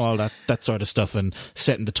right. All that sort of stuff, and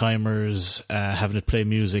setting the timers, having it play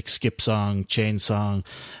music, skip song, change song,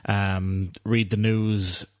 read the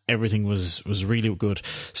news. Everything was really good.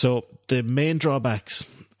 So the main drawbacks,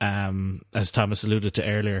 as Thomas alluded to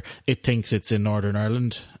earlier, it thinks it's in Northern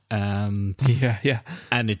Ireland. Yeah.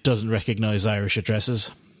 And it doesn't recognise Irish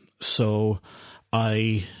addresses. So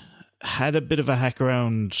I had a bit of a hack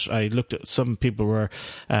around. I looked at some people were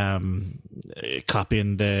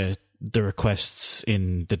copying the requests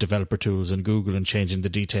in the developer tools in Google and changing the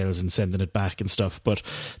details and sending it back and stuff, but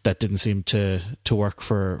that didn't seem to work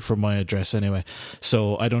for my address anyway.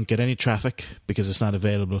 So I don't get any traffic because it's not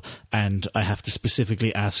available, and I have to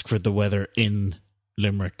specifically ask for the weather in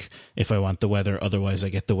Limerick if I want the weather. Otherwise I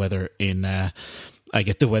get the weather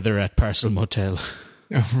at Parcel Motel.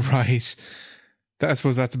 Right. I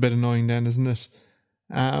suppose that's a bit annoying then, isn't it?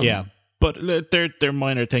 Yeah. But they're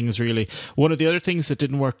minor things, really. One of the other things that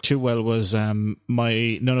didn't work too well was none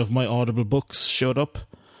of my Audible books showed up.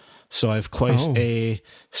 So I've quite a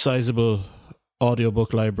sizable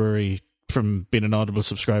audiobook library from being an Audible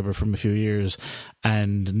subscriber from a few years,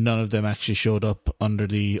 and none of them actually showed up under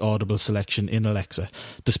the Audible selection in Alexa,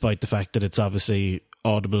 despite the fact that it's obviously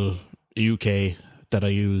Audible UK that I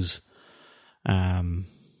use. And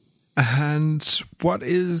what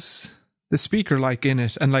is the speaker like in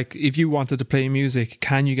it? And like, if you wanted to play music,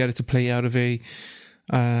 can you get it to play out of a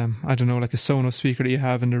I don't know, like a Sonos speaker that you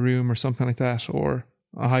have in the room or something like that, or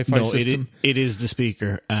a hi-fi system? it is the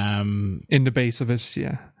speaker in the base of it.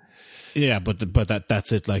 Yeah, but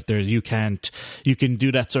that's it. Like, you can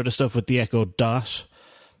do that sort of stuff with the Echo Dot,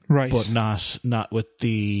 right? But not with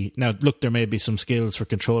the. Now, look, there may be some skills for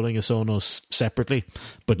controlling a Sonos separately,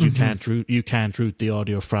 but you can't route the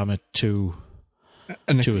audio from it to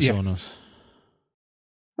a Sonos.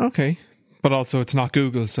 Okay, but also it's not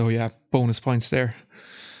Google, so yeah, bonus points there.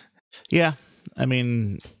 Yeah, I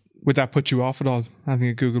mean, would that put you off at all, having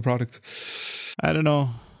a Google product? I don't know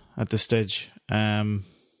at this stage.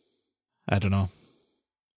 I don't know.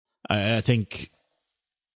 I think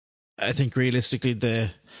realistically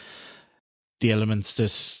the elements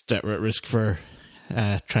that were at risk for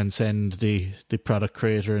transcend the product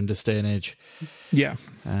creator in this day and age. Yeah.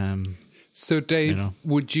 So, Dave, you know.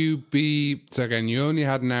 would you be... So, again, you only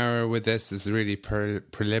had an hour with this. This is really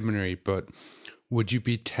preliminary, but would you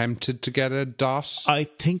be tempted to get a DOT? I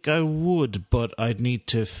think I would, but I'd need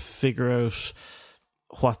to figure out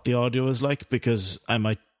what the audio is like, because I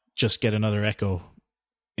might just get another Echo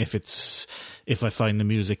if I find the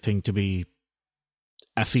music thing to be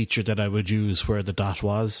a feature that I would use where the DOT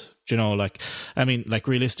was. Do you know,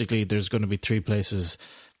 realistically, there's going to be 3 places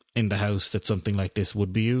in the house that something like this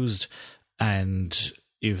would be used, and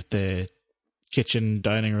you've the kitchen,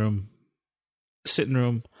 dining room, sitting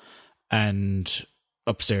room, and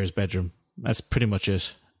upstairs bedroom. That's pretty much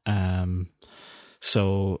it.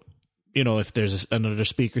 So, you know, if there's another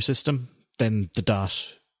speaker system, then the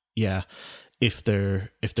DOT, yeah. If there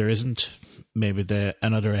isn't, maybe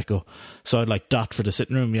another Echo. So I'd like DOT for the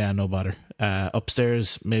sitting room, yeah, no bother.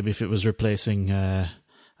 Upstairs, maybe if it was replacing, I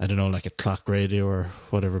don't know, like a clock radio or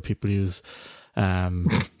whatever people use. I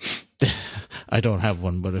don't have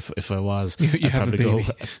one, but if I was, I'd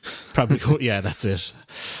probably go. Yeah, that's it.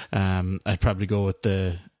 I'd probably go with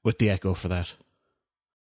the Echo for that.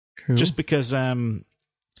 Cool. Just because,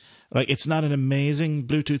 it's not an amazing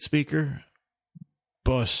Bluetooth speaker,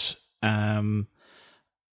 but at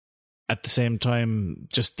the same time,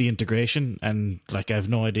 just the integration, and I have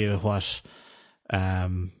no idea what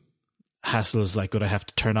hassles. Would I have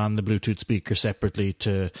to turn on the Bluetooth speaker separately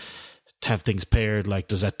to have things paired?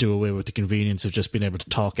 Does that do away with the convenience of just being able to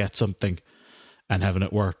talk at something and having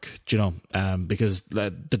it work? Do you know? Because the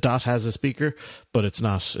DOT has a speaker, but it's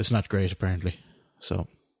not great apparently. So,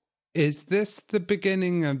 is this the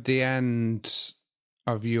beginning of the end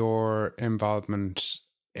of your involvement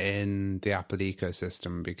in the Apple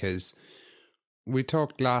ecosystem? Because we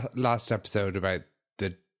talked last episode about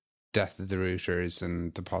the death of the routers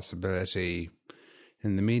and the possibility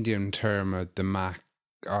in the medium term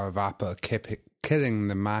of Apple killing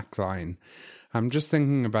the Mac line. I'm just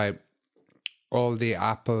thinking about all the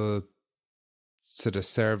Apple sort of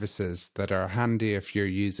services that are handy if you're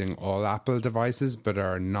using all Apple devices, but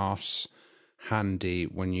are not handy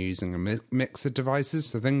when you're using a mix of devices.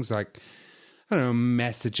 So things like, I don't know,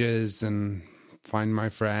 Messages and Find My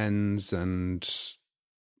Friends and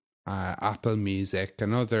Apple Music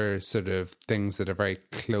and other sort of things that are very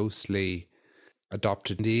closely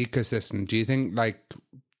adopted in the ecosystem. Do you think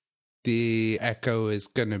the Echo is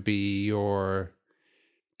going to be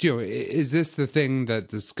is this the thing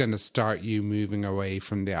that is going to start you moving away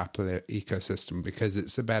from the Apple ecosystem because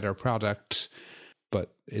it's a better product,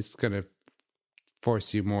 but it's going to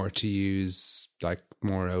force you more to use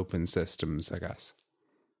more open systems, I guess?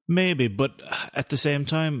 Maybe, but at the same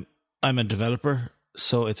time, I'm a developer,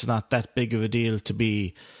 so it's not that big of a deal to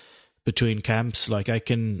be between camps. I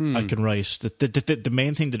can write. The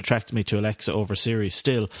main thing that attracts me to Alexa over Siri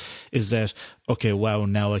still is that, okay, wow,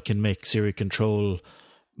 now I can make Siri control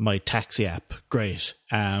my taxi app. Great.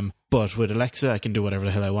 But with Alexa, I can do whatever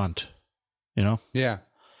the hell I want. You know? Yeah.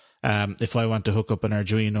 If I want to hook up an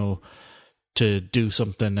Arduino to do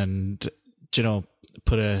something and,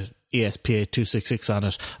 put a ESP8266 on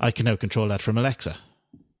it, I can now control that from Alexa.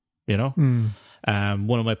 You know?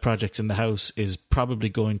 One of my projects in the house is probably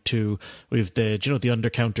going to, we've the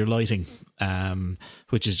under-counter lighting,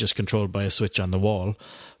 which is just controlled by a switch on the wall.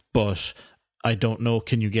 But I don't know,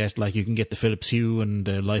 can you get, you can get the Philips Hue and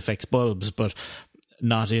the LifeX bulbs, but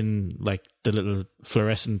not in, the little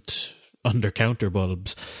fluorescent under-counter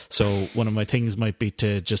bulbs. So one of my things might be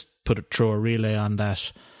to just throw a relay on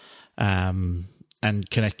that, and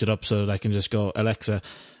connect it up so that I can just go, Alexa,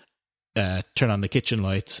 turn on the kitchen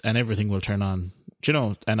lights, and everything will turn on.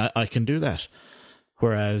 And I can do that.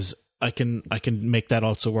 Whereas I can make that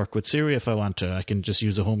also work with Siri if I want to. I can just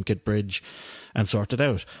use a HomeKit bridge and sort it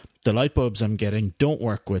out. The light bulbs I'm getting don't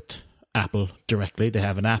work with Apple directly. They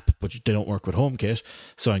have an app, but they don't work with HomeKit.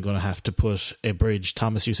 So I'm going to have to put a bridge.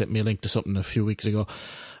 Thomas, you sent me a link to something a few weeks ago.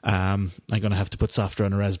 I'm going to have to put software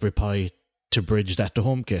on a Raspberry Pi to bridge that to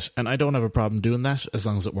HomeKit. And I don't have a problem doing that as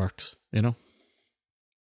long as it works,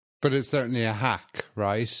 But it's certainly a hack,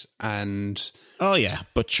 right? And oh yeah,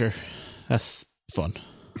 but sure, that's fun.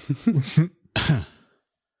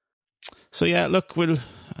 So yeah, look, we'll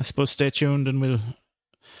stay tuned and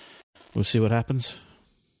we'll see what happens.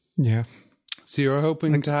 Yeah. So you're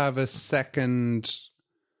hoping to have a second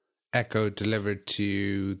Echo delivered to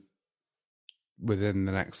you within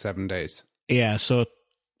the next 7 days? Yeah. So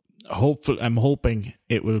I'm hoping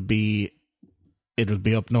it'll be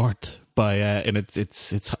up north by and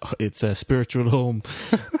it's a spiritual home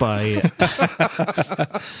by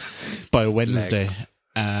by Wednesday.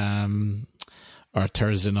 or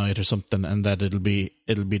Thursday night or something, and that it'll be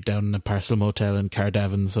down in a Parcel Motel in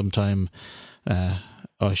Cardavan sometime. I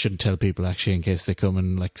shouldn't tell people actually in case they come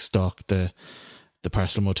and like stalk the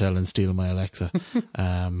Parcel Motel and steal my Alexa.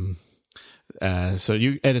 So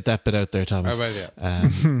you edit that bit out there, Thomas. Oh, well, yeah.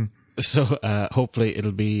 So hopefully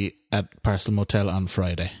it'll be at Parcel Motel on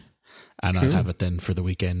Friday, and cool. I'll have it then for the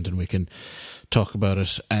weekend, and we can talk about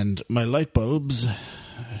it. And my light bulbs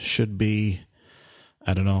should be,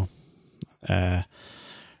 I don't know,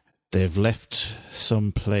 they've left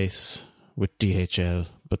some place with DHL,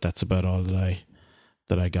 but that's about all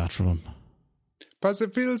that I got from them. But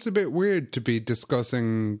it feels a bit weird to be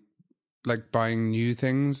discussing like buying new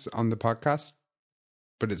things on the podcast,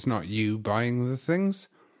 but it's not you buying the things.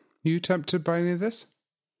 You tempted to buy any of this?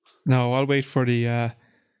 No, I'll wait for the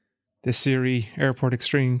Siri Airport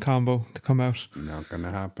Extreme combo to come out. Not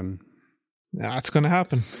gonna happen. Nah, it's gonna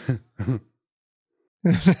happen.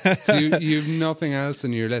 So you've nothing else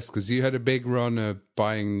on your list because you had a big run of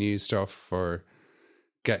buying new stuff or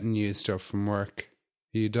getting new stuff from work.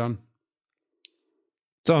 Are you done?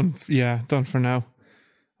 Done. Yeah, done for now.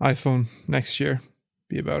 iPhone next year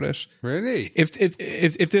be about it. Really?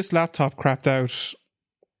 If this laptop crapped out,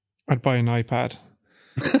 I'd buy an iPad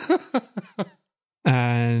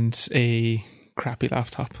and a crappy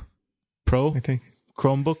laptop. Pro? I think.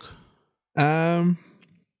 Chromebook?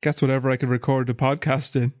 Guess whatever I could record the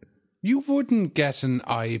podcast in. You wouldn't get an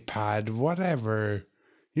iPad, whatever.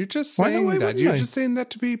 You're just saying that. You're just saying that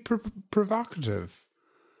to be provocative.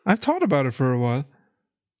 I've thought about it for a while.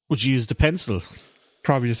 Would you use the pencil?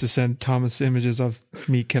 Probably just to send Thomas images of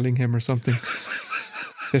me killing him or something.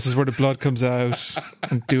 This is where the blood comes out,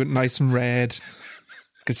 and do it nice and red.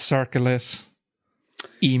 Could circle it.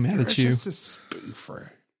 Email it to you. Just a spoofer.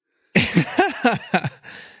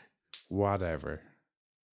 Whatever.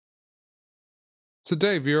 So,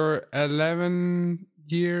 Dave, you're 11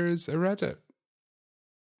 years a Reddit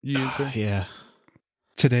user. Yeah.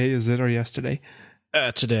 Today, is it, or yesterday?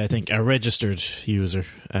 Today, I think. A registered user.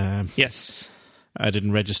 Yes. I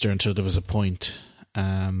didn't register until there was a point.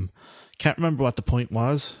 Can't remember what the point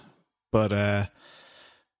was, but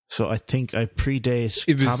so I think I predate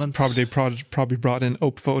it was comments. probably brought in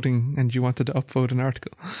upvoting, and you wanted to upvote an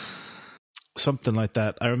article. Something like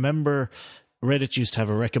that. I remember Reddit used to have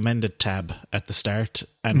a recommended tab at the start,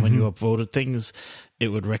 and when you upvoted things, it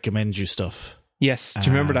would recommend you stuff. Yes, do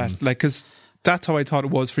you remember that? Like, because that's how I thought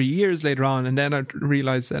it was for years later on, and then I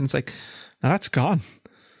realised that, and it's like, now that's gone.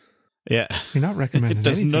 Yeah. You're not recommending it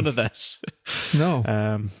does anything. none of that. No.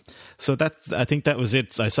 So I think that was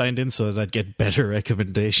it. I signed in so that I'd get better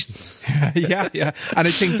recommendations. yeah. And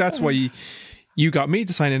I think that's why you got me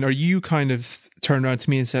to sign in, or you kind of turned around to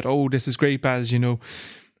me and said, oh, this is great, Baz, it will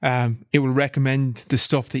recommend the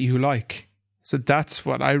stuff that you like. So that's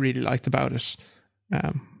what I really liked about it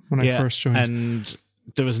when I first joined. And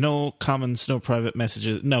there was no comments, no private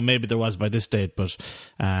messages. No, maybe there was by this date, but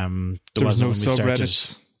there was no wasn't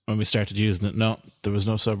subreddits. When we started using it. No, there was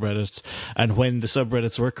no subreddits. And when the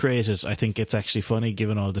subreddits were created, I think it's actually funny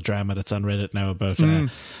given all the drama that's on Reddit now about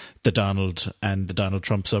the Donald and the Donald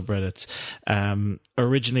Trump subreddits.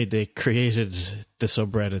 Originally, they created the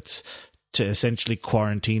subreddits to essentially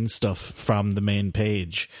quarantine stuff from the main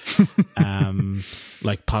page.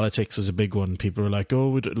 Like politics was a big one. People were like,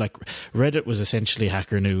 Reddit was essentially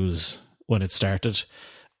Hacker News when it started.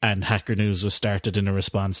 And Hacker News was started in a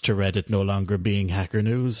response to Reddit no longer being Hacker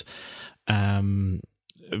News.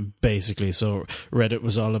 Basically, so Reddit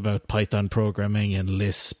was all about Python programming and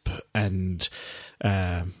Lisp and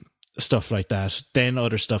stuff like that. Then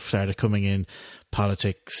other stuff started coming in,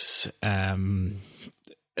 politics, not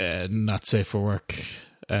safe for work,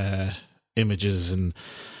 images, and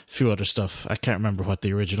a few other stuff. I can't remember what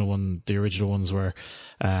the original ones were.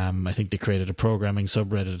 I think they created a programming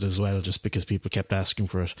subreddit as well, just because people kept asking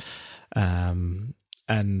for it. And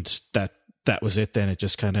that was it then. It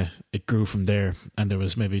just it grew from there. And there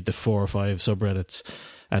was maybe the 4 or 5 subreddits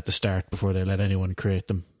at the start before they let anyone create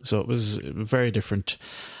them. So it was very different.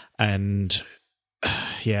 And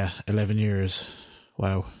 11 years.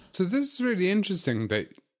 Wow. So this is really interesting that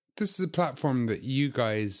this is a platform that you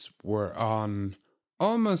guys were on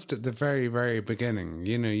almost at the very, very beginning.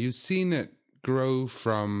 You've seen it grow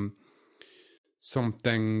from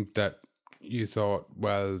something that you thought,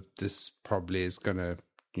 well, this probably is going to,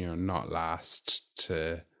 not last,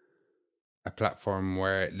 to a platform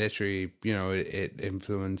where it literally, it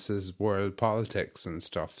influences world politics and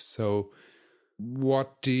stuff. So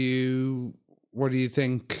what do you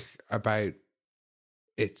think about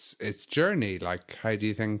its journey? Like, how do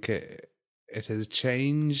you think it has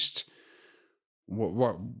changed?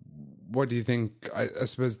 What what do you think? I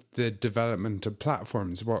suppose the development of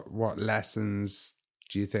platforms. What lessons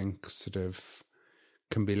do you think sort of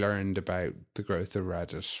can be learned about the growth of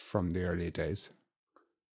Reddit from the early days?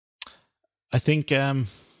 I think, I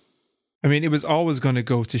mean, it was always going to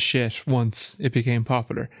go to shit once it became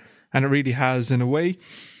popular, and it really has in a way.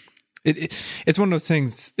 It's one of those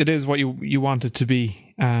things. It is what you want it to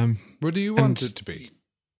be. What do you want it to be?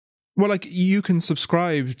 Well, like, you can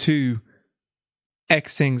subscribe to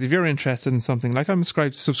X things if you're interested in something. Like, I'm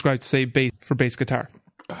subscribed to say bass guitar.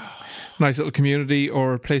 Nice little community,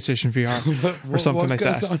 or PlayStation VR or something like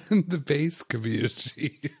that. What goes on in the bass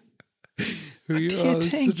community? You're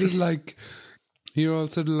all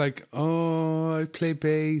sort of like, oh, I play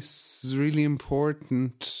bass. It's really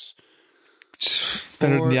important.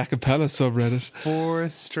 Better than the acapella subreddit. 4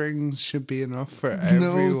 strings should be enough for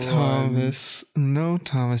everyone. No,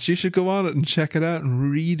 Thomas. You should go on it and check it out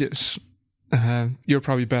and read it. You're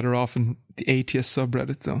probably better off in the atheist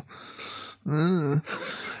subreddit, though.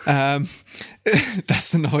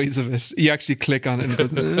 That's the noise of it. You actually click on it and go.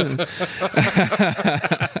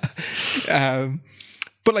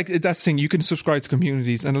 But like, that's the thing. You can subscribe to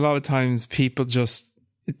communities, and a lot of times people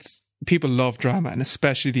love drama, and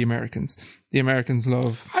especially the Americans. The Americans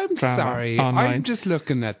love drama. Sorry, online. I'm just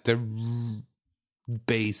looking at the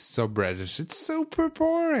base subreddit. It's super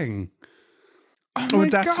boring. Oh,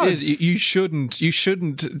 that's God. it. You shouldn't.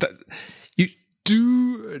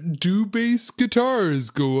 Do bass guitars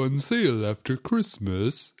go on sale after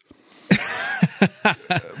Christmas?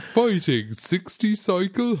 Fighting 60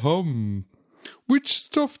 cycle hum. Which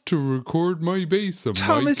stuff to record my bass on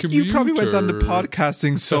Thomas, my computer? you probably went on the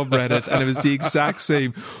podcasting subreddit and it was the exact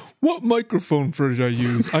same. What microphone should I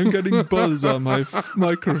use? I'm getting buzz on my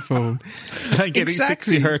microphone. I'm getting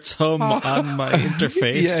 60 hertz hum on my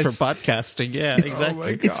interface for podcasting. Yeah,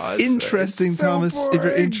 exactly. It's interesting, it's so Thomas, boring. If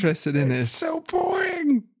you're interested in it. It's so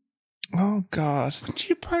boring. Oh, God. Could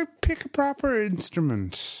you pick a proper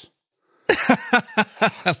instrument?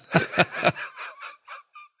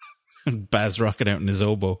 Baz rocking out in his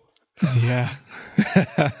oboe. Yeah.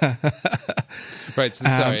 Right. So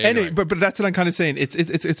sorry. Anyway, but that's what I'm kind of saying. It's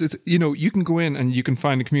you can go in and you can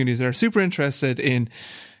find the communities that are super interested in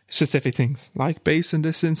specific things, like bass in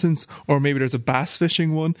this instance, or maybe there's a bass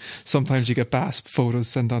fishing one. Sometimes you get bass photos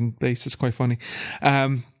sent on bass. It's quite funny.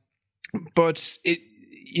 But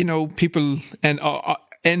people end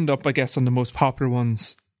up, I guess, on the most popular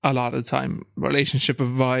ones a lot of the time. Relationship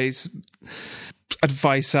advice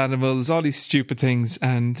animals, all these stupid things,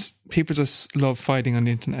 and people just love fighting on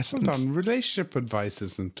the internet. Hold on, relationship advice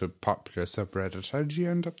isn't a popular subreddit. How did you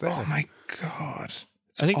end up there? Oh my God.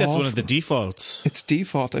 I think that's one of the defaults. It's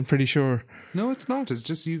default, I'm pretty sure. No, it's not. It's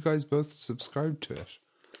just you guys both subscribe to it.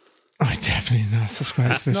 I definitely not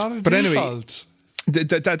subscribe to it. Not a but default.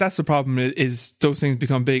 Anyway, that's the problem, is those things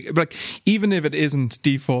become big. But like, even if it isn't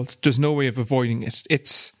default, there's no way of avoiding it.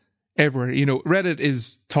 It's everywhere.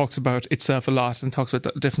 Reddit talks about itself a lot and talks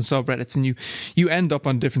about the different subreddits, and you end up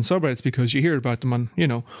on different subreddits because you hear about them on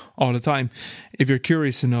all the time if you're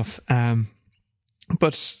curious enough.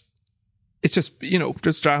 But it's just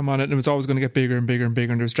there's drama on it, and it's always going to get bigger and bigger and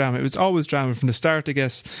bigger. And there's drama. It was always drama from the start, I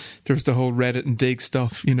guess. There was the whole Reddit and Dig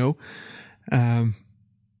stuff,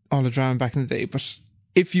 all the drama back in the day. But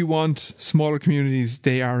if you want smaller communities,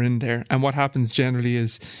 they are in there. And what happens generally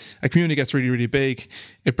is a community gets really, really big.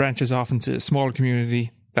 It branches off into a smaller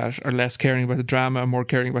community that are less caring about the drama and more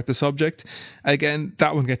caring about the subject. Again,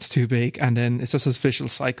 that one gets too big, and then it's just a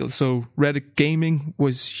vicious cycle. So Reddit gaming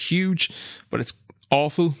was huge, but it's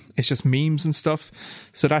awful. It's just memes and stuff.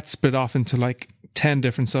 So that split off into like 10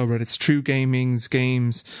 different subreddits. True Gamings,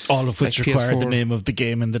 games. All of which like require PS4. the name of the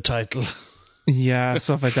game in the title. Yeah,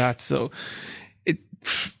 stuff like that. So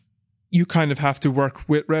you kind of have to work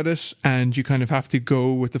with Reddit, and you kind of have to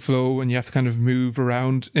go with the flow, and you have to kind of move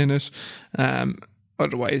around in it.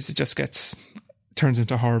 Otherwise, it just turns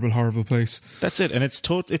into a horrible, horrible place. That's it. And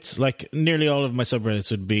it's like nearly all of my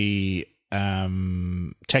subreddits would be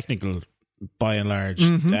technical, by and large.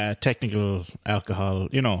 Mm-hmm. Technical alcohol,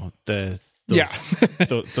 those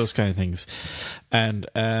kind of things.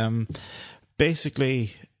 And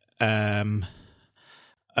basically, I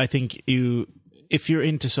think if you're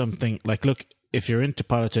into something, like, look, if you're into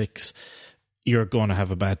politics, you're going to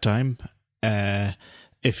have a bad time.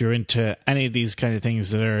 If you're into any of these kind of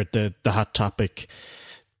things that are the hot topic,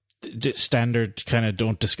 standard kind of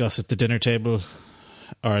don't discuss at the dinner table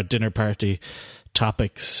or a dinner party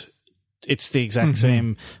topics, it's the exact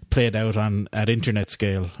same played out at internet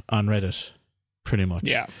scale on Reddit, pretty much.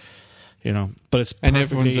 Yeah. But it's perfectly and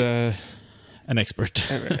everyone's an expert.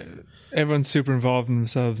 everyone's super involved in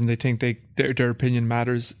themselves and they think their opinion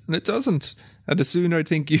matters, and it doesn't. And the sooner I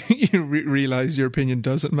think you realize your opinion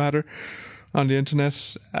doesn't matter on the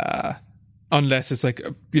internet, unless it's like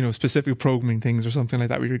specific programming things or something like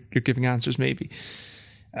that where you're giving answers, maybe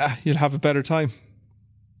you'll have a better time.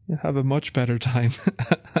 You'll have a much better time.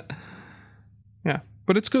 Yeah,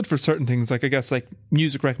 but it's good for certain things, like I guess like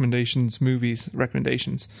music recommendations, movies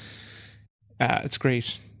recommendations. It's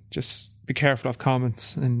great. Just be careful of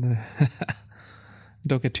comments and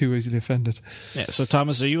don't get too easily offended. Yeah. So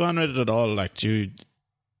Thomas, are you on Reddit at all? Like, do you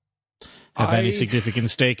have any significant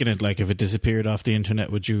stake in it? Like, if it disappeared off the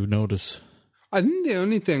internet, would you notice? I think the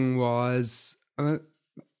only thing was, and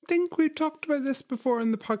I think we talked about this before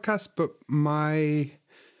in the podcast, but I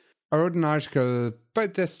wrote an article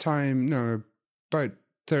about this time, about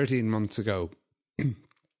 13 months ago,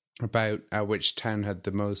 about which town had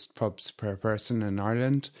the most pubs per person in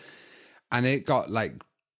Ireland. And it got like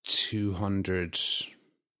 200,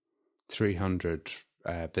 300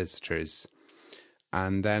 visitors.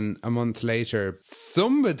 And then a month later,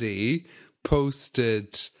 somebody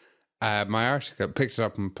posted my article, picked it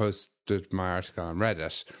up and posted my article on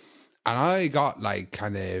Reddit. And I got like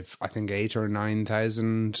kind of, I think 8,000 or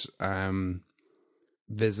 9,000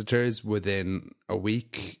 visitors within a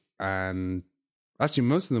week. And actually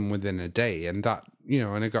most of them within a day. And that,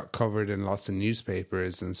 and it got covered in lots of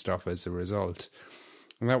newspapers and stuff as a result.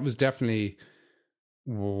 And that was definitely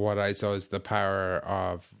what I saw as the power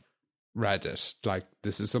of Reddit. Like,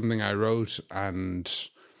 this is something I wrote and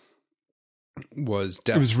it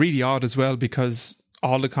was really odd as well because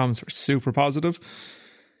all the comments were super positive.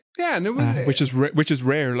 Yeah, and it was which is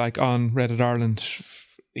rare. Like on Reddit Ireland,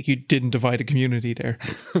 you didn't divide a community there.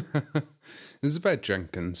 It's about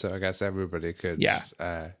drinking, so I guess everybody could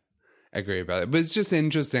agree about it. But it's just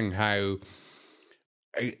interesting how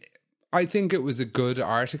I think it was a good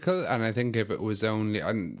article, and I think if it was only,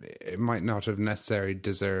 it might not have necessarily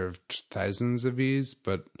deserved thousands of views,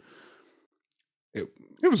 but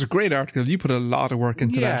it was a great article. You put a lot of work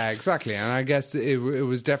into that. Yeah, exactly. And I guess it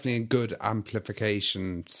was definitely a good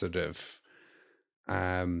amplification sort of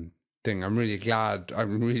thing. I'm really glad.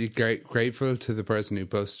 I'm really grateful to the person who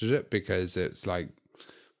posted it, because it's like,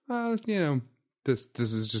 well, this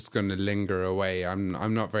is just going to linger away.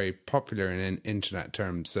 I'm not very popular in internet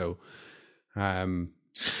terms, so.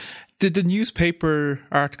 Did the newspaper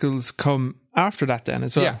articles come after that then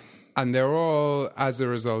as well? Yeah, and they're all as a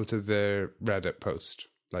result of the Reddit post.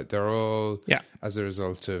 Like, they're all as a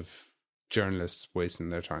result of journalists wasting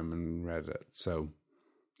their time on Reddit. So,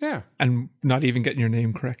 yeah. And not even getting your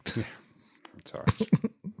name correct. Yeah, it's all right.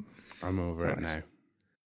 I'm over it now.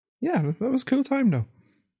 Yeah, that was a cool time though.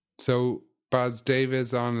 So, Baz, Dave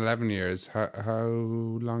is on 11 years. How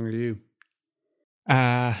long are you?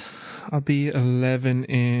 I'll be 11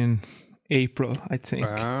 in April, I think.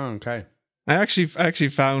 Oh, okay. I actually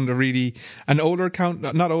found an older account,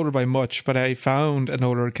 not older by much, but I found an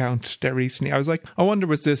older account there recently. I was like, I wonder,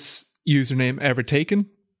 was this username ever taken?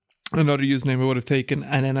 Another username I would have taken,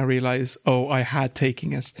 and then I realized, I had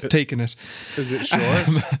taken it. Is it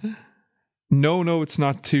short? No, it's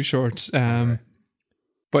not too short. Okay.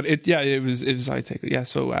 But it was I take it. Yeah,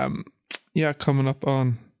 so coming up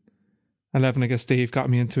on 11, I guess Dave got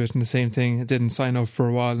me into it, and the same thing. I didn't sign up for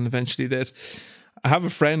a while and eventually did. I have a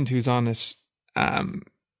friend who's on it,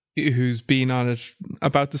 who's been on it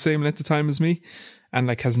about the same length of time as me, and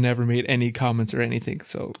like has never made any comments or anything.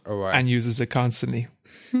 So and uses it constantly.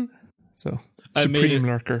 So supreme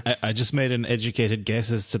lurker. I just made an educated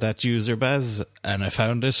guess as to that user, Baz, and I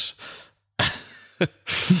found it.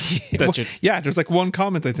 There's like one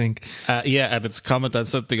comment, I think. And it's a comment on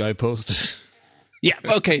something I posted. Yeah,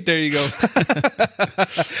 okay, there you go.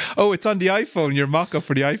 It's on the iPhone, your mock-up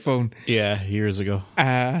for the iPhone. Yeah, years ago.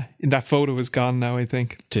 And that photo is gone now, I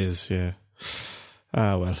think. It is, yeah.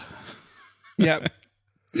 Ah, well. Yeah.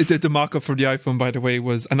 The mock-up for the iPhone, by the way,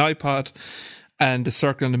 was an iPod, and the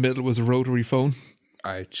circle in the middle was a rotary phone.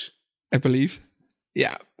 Ouch. I believe.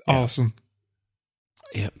 Yeah, awesome.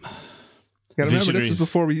 Yep. You gotta remember, this is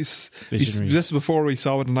before we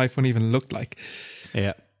saw what an iPhone even looked like.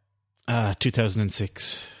 Yeah.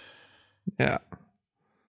 2006. Yeah.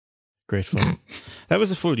 Great fun. That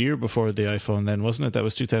was a full year before the iPhone then, wasn't it? That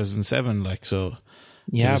was 2007, like, so.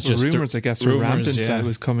 Yeah, but rumours, I guess, were rampant that it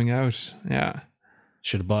was coming out. Yeah.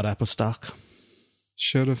 Should have bought Apple stock.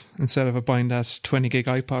 Should have, instead of buying that 20 gig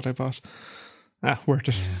iPod I bought. Worth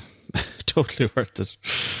it. Yeah. Totally worth it.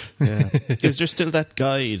 Yeah. Is there still that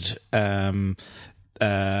guide? How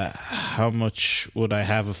much would I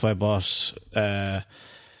have if I bought stock?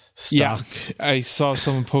 Yeah, I saw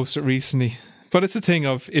someone post it recently. But it's a thing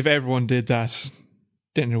of, if everyone did that,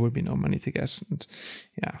 then there would be no money to get. And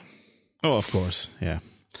yeah. Oh, of course, yeah.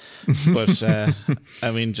 But I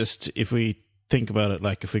mean, just if we think about it,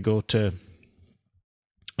 like if we go to,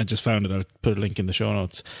 I just found it. I'll put a link in the show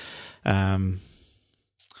notes. Like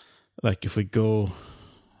if we go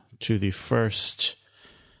to the first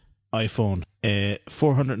iPhone,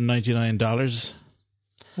 $499.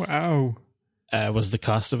 Wow. Was the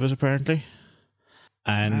cost of it apparently,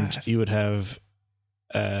 and you would have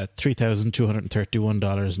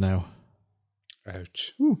 $3,231 now.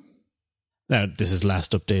 Ouch. Ooh. Now this is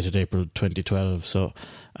last updated April 2012, so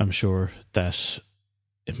I'm sure that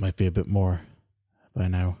it might be a bit more by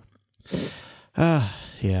now.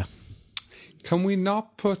 Yeah. Can we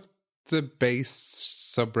not put the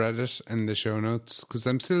base subreddit in the show notes? Because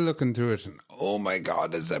I'm still looking through it and oh my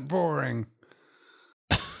god, is that boring?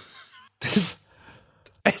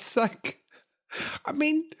 It's like, I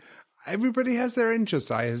mean, everybody has their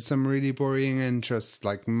interests. I have some really boring interests,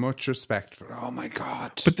 like much respect, but oh my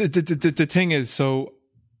god. But the thing is, so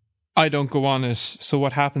I don't go on it. So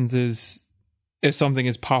what happens is, if something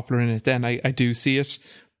is popular in it, then I do see it.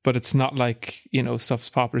 But it's not like, you know, stuff's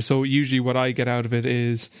popular. So usually what I get out of it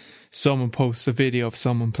is someone posts a video of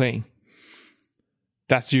someone playing.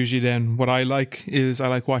 That's usually then what I like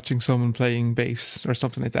watching someone playing bass or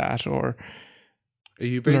something like that, or Are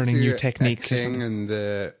you learning new basically techniques a or king something. in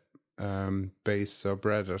the base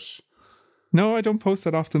subreddit? No, I don't post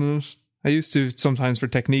that often in it. I used to sometimes for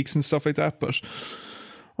techniques and stuff like that, but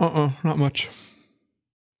not much.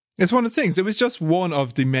 It's one of the things. It was just one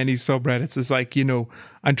of the many subreddits. It's like, you know,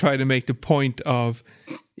 I'm trying to make the point of,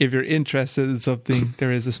 if you're interested in something,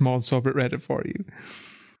 there is a small subreddit for you.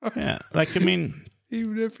 Yeah, like, I mean,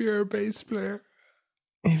 Even if you're a bass player.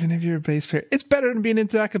 Even if you're a bass player. It's better than being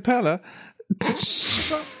into a cappella.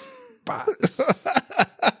 It's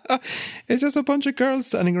just a bunch of girls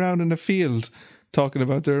standing around in a field talking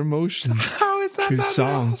about their emotions. How is that through not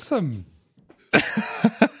song. awesome?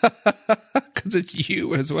 Because it's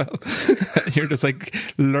you as well. You're just like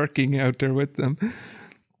lurking out there with them.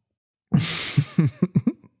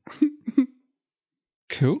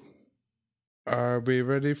 Cool. Are we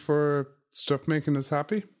ready for stuff making us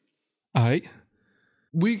happy? Aye.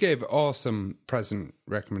 We gave awesome present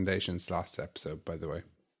recommendations last episode, by the way.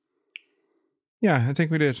 Yeah, I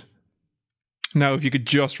think we did. Now, if you could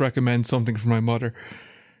just recommend something for my mother.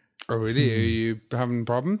 Oh, really? Are you having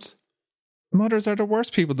problems? Mothers are the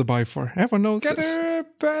worst people to buy for. Everyone knows Get this. her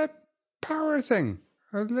a power thing,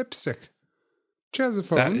 a lipstick. She has a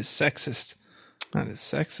phone. That is sexist. That is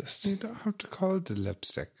sexist. You don't have to call it a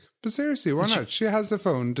lipstick. But seriously, why not? She has a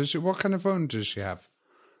phone. Does she? What kind of phone does she have?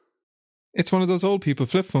 It's one of those old people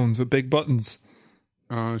flip phones with big buttons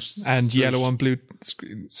Oh, and yellow on blue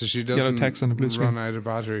screen. So she yellow doesn't text on the blue run screen. out of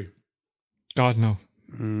battery. God, no.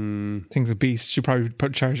 Mm. Thing's a beast. She probably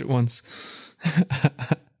charge it once.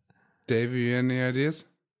 Dave, have you any ideas?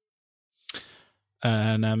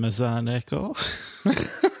 an Amazon Echo.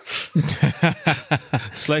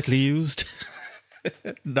 Slightly used.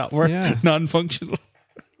 Not work, Yeah. non-functional.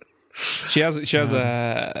 She has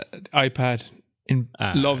a iPad and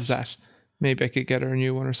loves that. Maybe I could get her a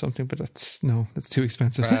new one or something, but that's too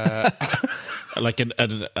expensive. Like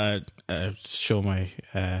show my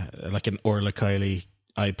like an Orla Kiley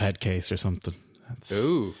iPad case or something.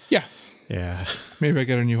 Ooh. Yeah, Yeah, maybe I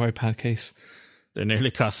get her a new iPad case. they nearly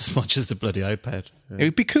cost as much as the bloody iPad. Yeah. It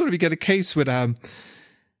would be cool if you get a case with a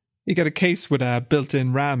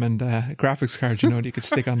built-in RAM and a graphics card, you know, that you could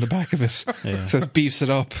stick on the back of it. Yeah. So it beefs it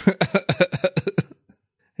up.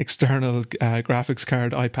 External graphics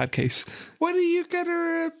card iPad case. Why do you get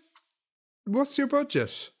her? What's your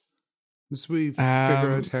budget? As we figure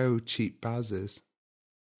out how cheap Baz is.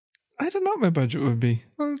 I don't know what my budget would be.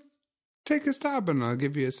 Well, take a stab and I'll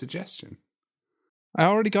give you a suggestion. I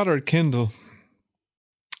already got her a Kindle.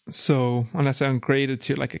 So, unless I upgrade it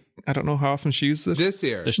to I don't know how often she uses it. This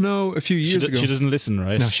year. No, a few years ago. She doesn't listen,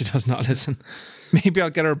 right? No, she does not listen. Maybe I'll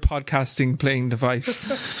get her a podcasting playing device.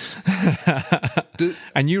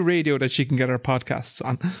 A new radio that she can get her podcasts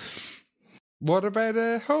on. What about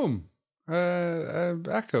a home?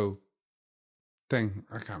 Echo thing?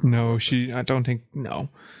 I can't remember. No, I don't think, no.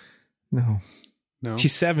 No.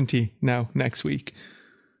 She's 70 now, next week.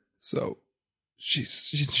 So,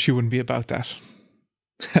 she wouldn't be about that.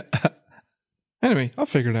 Anyway, I'll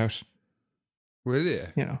figure it out. Will you?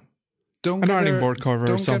 You know, Don't an get ironing her, board cover or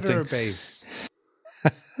don't get her something. a base.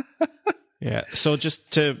 Yeah. So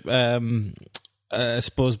just to, I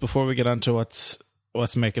suppose before we get on to what's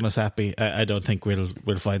making us happy, I don't think we'll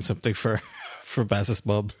find something for Baz's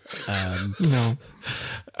mum. No.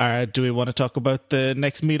 Do we want to talk about the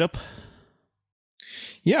next meetup?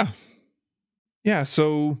 Yeah. yeah,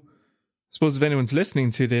 so I suppose if anyone's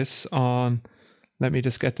listening to this on, let me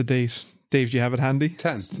just get the date. Dave, do you have it handy?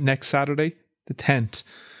 10th. Next Saturday, the 10th.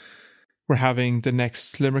 We're having the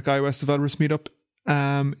next Limerick iOS Developers Meetup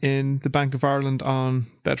in the Bank of Ireland on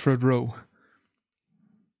Bedford Row.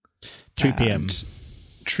 3 p.m.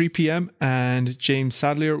 3 p.m. And James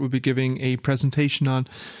Sadlier will be giving a presentation on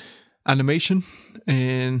animation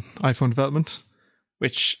in iPhone development,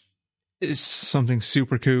 which is something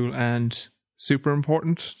super cool and super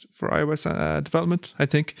important for iOS development, I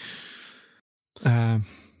think.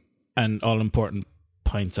 And all important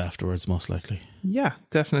pints afterwards, most likely. Yeah,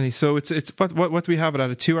 definitely. So it's what do we have it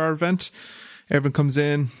at? A 2-hour event. Everyone comes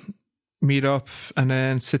in, meet up, and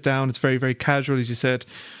then sit down. It's very, very casual, as you said.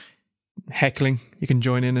 Heckling. You can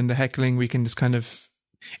join in the heckling. We can just kind of.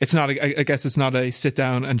 It's not. I guess it's not a sit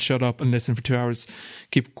down and shut up and listen for 2 hours.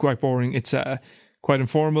 Keep it quite boring. It's quite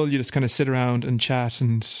informal. You just kind of sit around and chat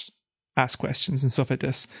and ask questions and stuff like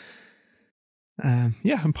this.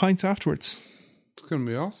 Yeah, and pints afterwards. It's going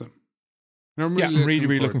to be awesome. I'm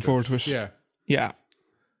really looking forward to it. Yeah.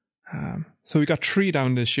 So we got 3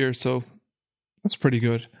 down this year, so that's pretty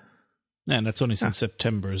good. Yeah, and that's only since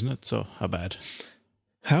September, isn't it? So how bad?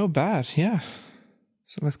 How bad? Yeah.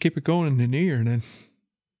 So let's keep it going in the new year then.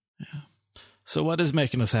 Yeah. So what is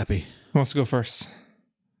making us happy? Who wants to go first?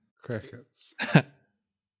 Crickets.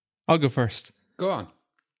 I'll go first. Go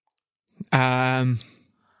on.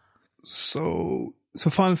 So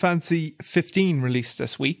Final Fantasy 15 released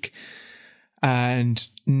this week, and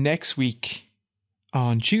next week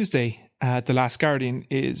on Tuesday, The Last Guardian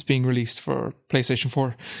is being released for PlayStation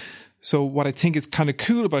 4. So what I think is kind of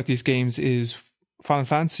cool about these games is Final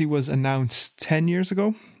Fantasy was announced 10 years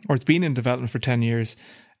ago, or it's been in development for 10 years,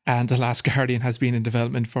 and The Last Guardian has been in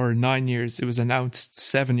development for 9 years. It was announced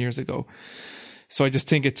 7 years ago. So I just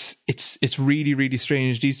think it's really, really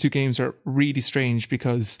strange. These two games are really strange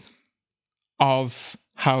because of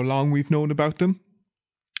how long we've known about them.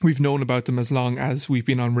 We've known about them as long as we've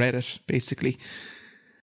been on Reddit, basically.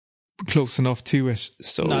 Close enough to it.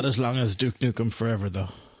 So not as long as Duke Nukem Forever, though.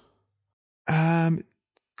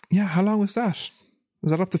 Yeah, how long was that?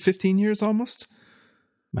 Was that up to 15 years almost?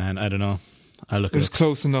 Man, I don't know. It was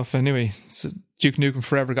close enough anyway. So Duke Nukem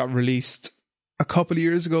Forever got released a couple of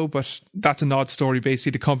years ago, but that's an odd story.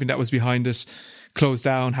 Basically, the company that was behind it closed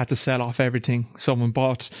down, had to sell off everything. Someone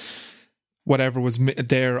bought whatever was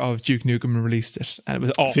there of Duke Nukem and released it. And it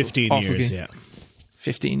was awful. 15 awful years, game. yeah.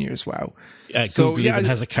 15 years, wow. Google even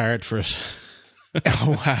has a card for it.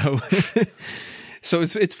 Oh, wow. So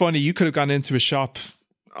it's funny, you could have gone into a shop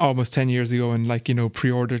almost 10 years ago and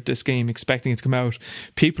pre-ordered this game expecting it to come out.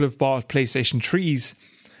 People have bought PlayStation 3s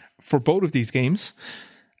for both of these games,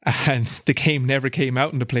 and the game never came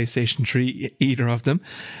out in the PlayStation 3, either of them.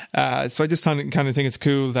 So I just kind of think it's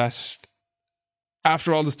cool that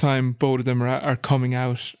after all this time, both of them are coming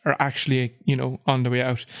out, are actually, on the way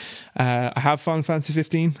out. I have Final Fantasy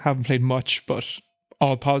 15, haven't played much, but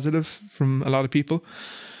all positive from a lot of people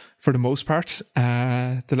for the most part.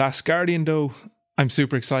 The Last Guardian, though, I'm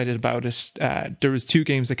super excited about it. There was 2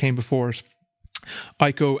 games that came before it,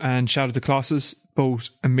 Ico and Shadow of the Colossus, both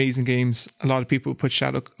amazing games. A lot of people put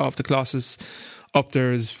Shadow of the Colossus up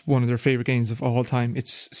there as one of their favorite games of all time.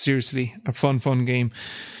 It's seriously a fun game.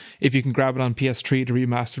 If you can grab it on PS3, the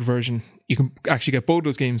remastered version, you can actually get both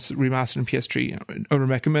those games remastered on PS3. I would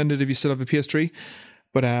recommend it if you still have a PS3.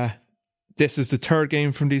 But this is the 3rd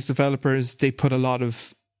game from these developers. They put a lot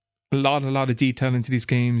of detail into these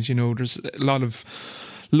games. There's a lot of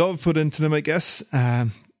love put into them, I guess.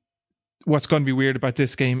 What's going to be weird about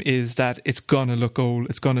this game is that it's going to look old.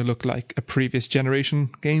 It's going to look like a previous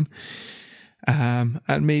generation game.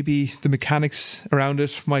 And maybe the mechanics around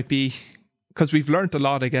it might be, because we've learned a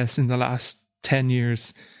lot, I guess, in the last 10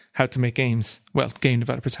 years how to make games. Well, game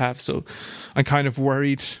developers have. So I'm kind of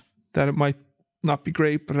worried that it might not be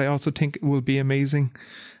great, but I also think it will be amazing.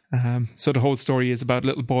 So the whole story is about a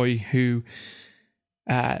little boy who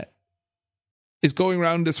is going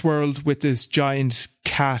around this world with this giant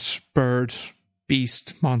cat, bird,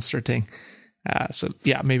 beast, monster thing. So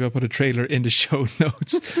yeah, maybe I'll put a trailer in the show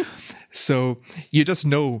notes. So you just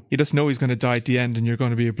know he's going to die at the end, and you're going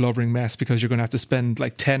to be a blubbering mess because you're going to have to spend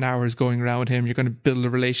like 10 hours going around him. You're going to build a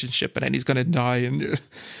relationship, and then he's going to die, and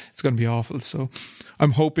it's going to be awful. So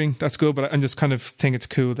I'm hoping that's good, but I just kind of think it's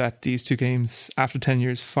cool that these 2 games, after 10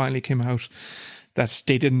 years, finally came out, that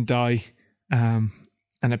they didn't die, and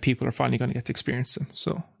that people are finally going to get to experience them.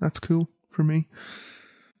 So that's cool for me.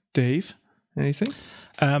 Dave, anything?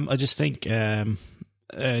 I just think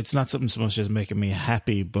it's not something so much as making me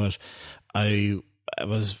happy, but I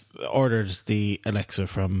was ordered the Alexa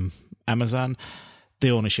from Amazon.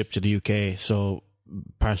 they only ship to the UK. So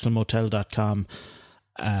parcelmotel.com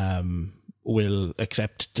will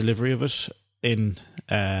accept delivery of it in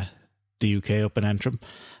the UK up in Antrim,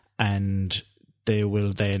 and they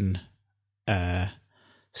will then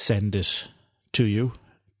send it to you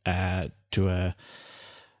to a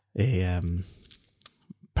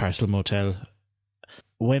parcel motel.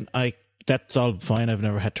 That's all fine. I've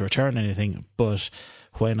never had to return anything, but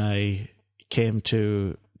when I came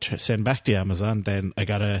to send back to Amazon, then I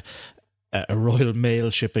got a Royal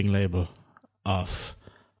Mail shipping label of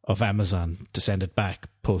Amazon to send it back,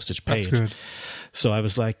 postage paid. That's good. So I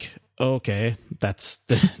was like, okay, that's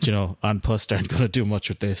An Post aren't going to do much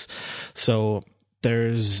with this. So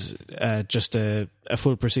there's just a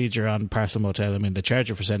full procedure on Parcel Motel. I mean, they charge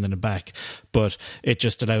you for sending it back, but it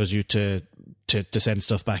just allows you to send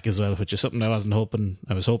stuff back as well, which is something I was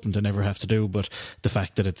hoping to never have to do. But the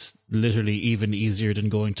fact that it's literally even easier than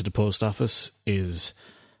going to the post office is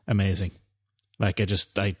amazing. Like,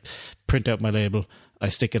 I print out my label, I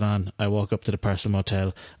stick it on, I walk up to the Parcel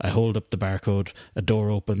Motel, I hold up the barcode, a door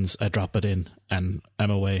opens, I drop it in, and I'm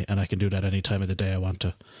away, and I can do that any time of the day I want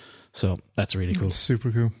to. So that's really cool.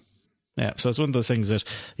 Super cool. Yeah, so it's one of those things that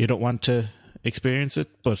you don't want to experience it,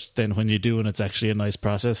 but then when you do and it's actually a nice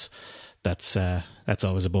process, that's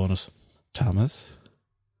always a bonus. Thomas?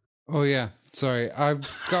 Oh yeah, sorry, I've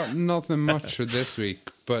got nothing much for this week,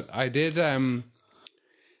 but I did.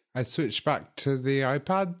 I switched back to the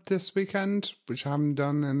iPad this weekend, which I haven't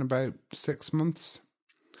done in about 6 months.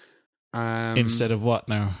 Instead of what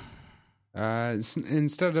now?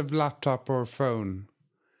 Instead of laptop or phone,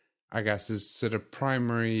 I guess is sort of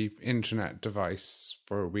primary internet device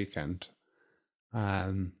for a weekend.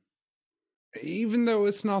 Even though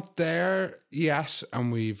it's not there yet,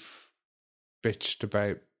 and we've bitched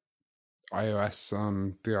about iOS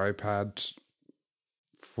on the iPad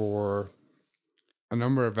for a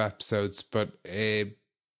number of episodes, but I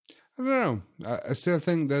don't know. I still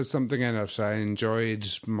think there's something in it. I enjoyed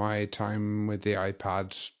my time with the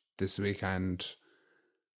iPad this weekend.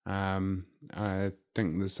 I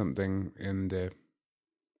think there's something in the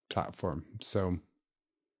platform. So,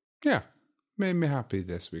 yeah, made me happy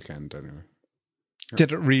this weekend anyway.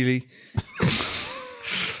 Did it really?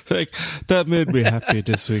 Like, that made me happy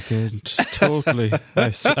this weekend. Totally.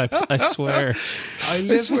 I swear.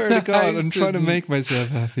 I swear to God, I'm trying to make myself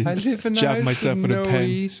happy. I live in a Jab house myself with with no a pen.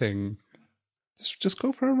 eating. Just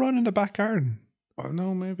go for a run in the back garden. Oh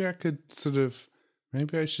no, maybe I could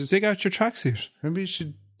maybe I should Dig out your tracksuit. Maybe you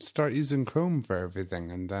should start using Chrome for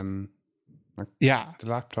everything, and then Yeah. the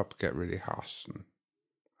laptop would get really hot and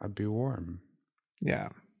I'd be warm. Yeah.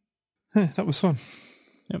 That was fun.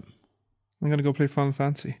 Yep. I'm going to go play Final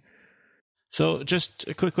Fantasy. So, just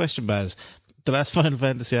a quick question, Baz. The last Final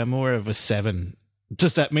Fantasy I'm aware of was 7.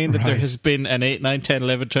 Does that mean that there has been an 8, 9, 10,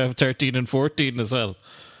 11, 12, 13 and 14 as well?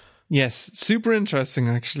 Yes. Super interesting,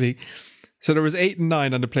 actually. So there was 8 and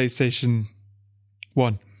 9 on the PlayStation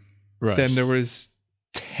 1. Right. Then there was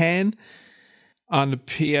 10 on the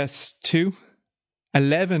PS2.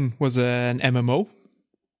 11 was an MMO.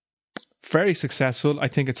 Very successful. I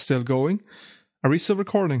think it's still going. Are we still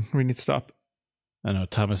recording? We need to stop. I know,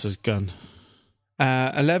 Thomas is gone.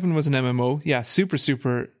 11 was an MMO. Yeah,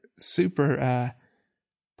 super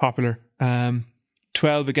popular.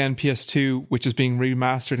 12 again, PS2, which is being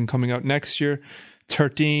remastered and coming out next year.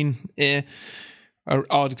 13, an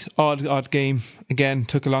odd game. Again,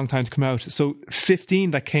 took a long time to come out. So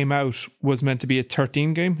 15 that came out was meant to be a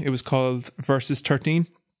 13 game. It was called Versus 13.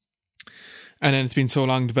 And then it's been so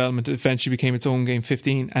long in development, it eventually became its own game,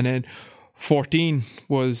 15. And then 14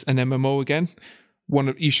 was an MMO again.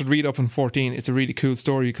 You should read up on 14. It's a really cool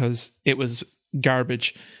story because it was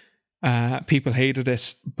garbage. People hated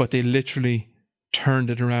it, but they literally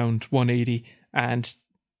turned it around 180, and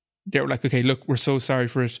they were like, okay, look, we're so sorry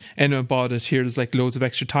for it. Anyone bought it, here's like loads of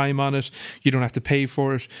extra time on it. You don't have to pay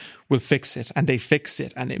for it. We'll fix it. And they fixed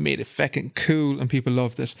it, and they made it fucking cool, and people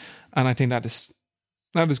loved it. And I think that is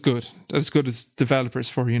good. That's good as developers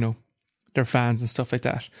for, their fans and stuff like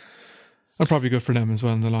that. And probably good for them as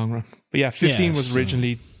well in the long run. But yeah, 15 was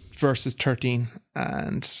originally Versus 13,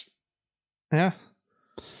 and yeah.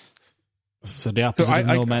 So the opposite of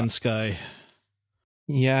No Man's Sky.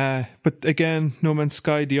 Yeah, but again, No Man's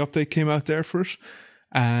Sky, the update came out there for it,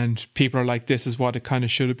 and people are like, this is what it kind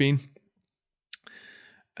of should have been.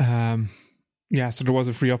 Yeah, so there was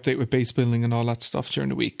a free update with base building and all that stuff during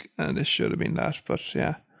the week, and this should have been that. But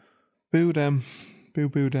yeah, boo them,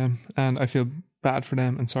 boo them, and I feel bad for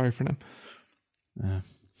them and sorry for them. Yeah,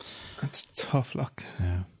 that's tough luck.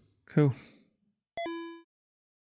 Yeah, cool.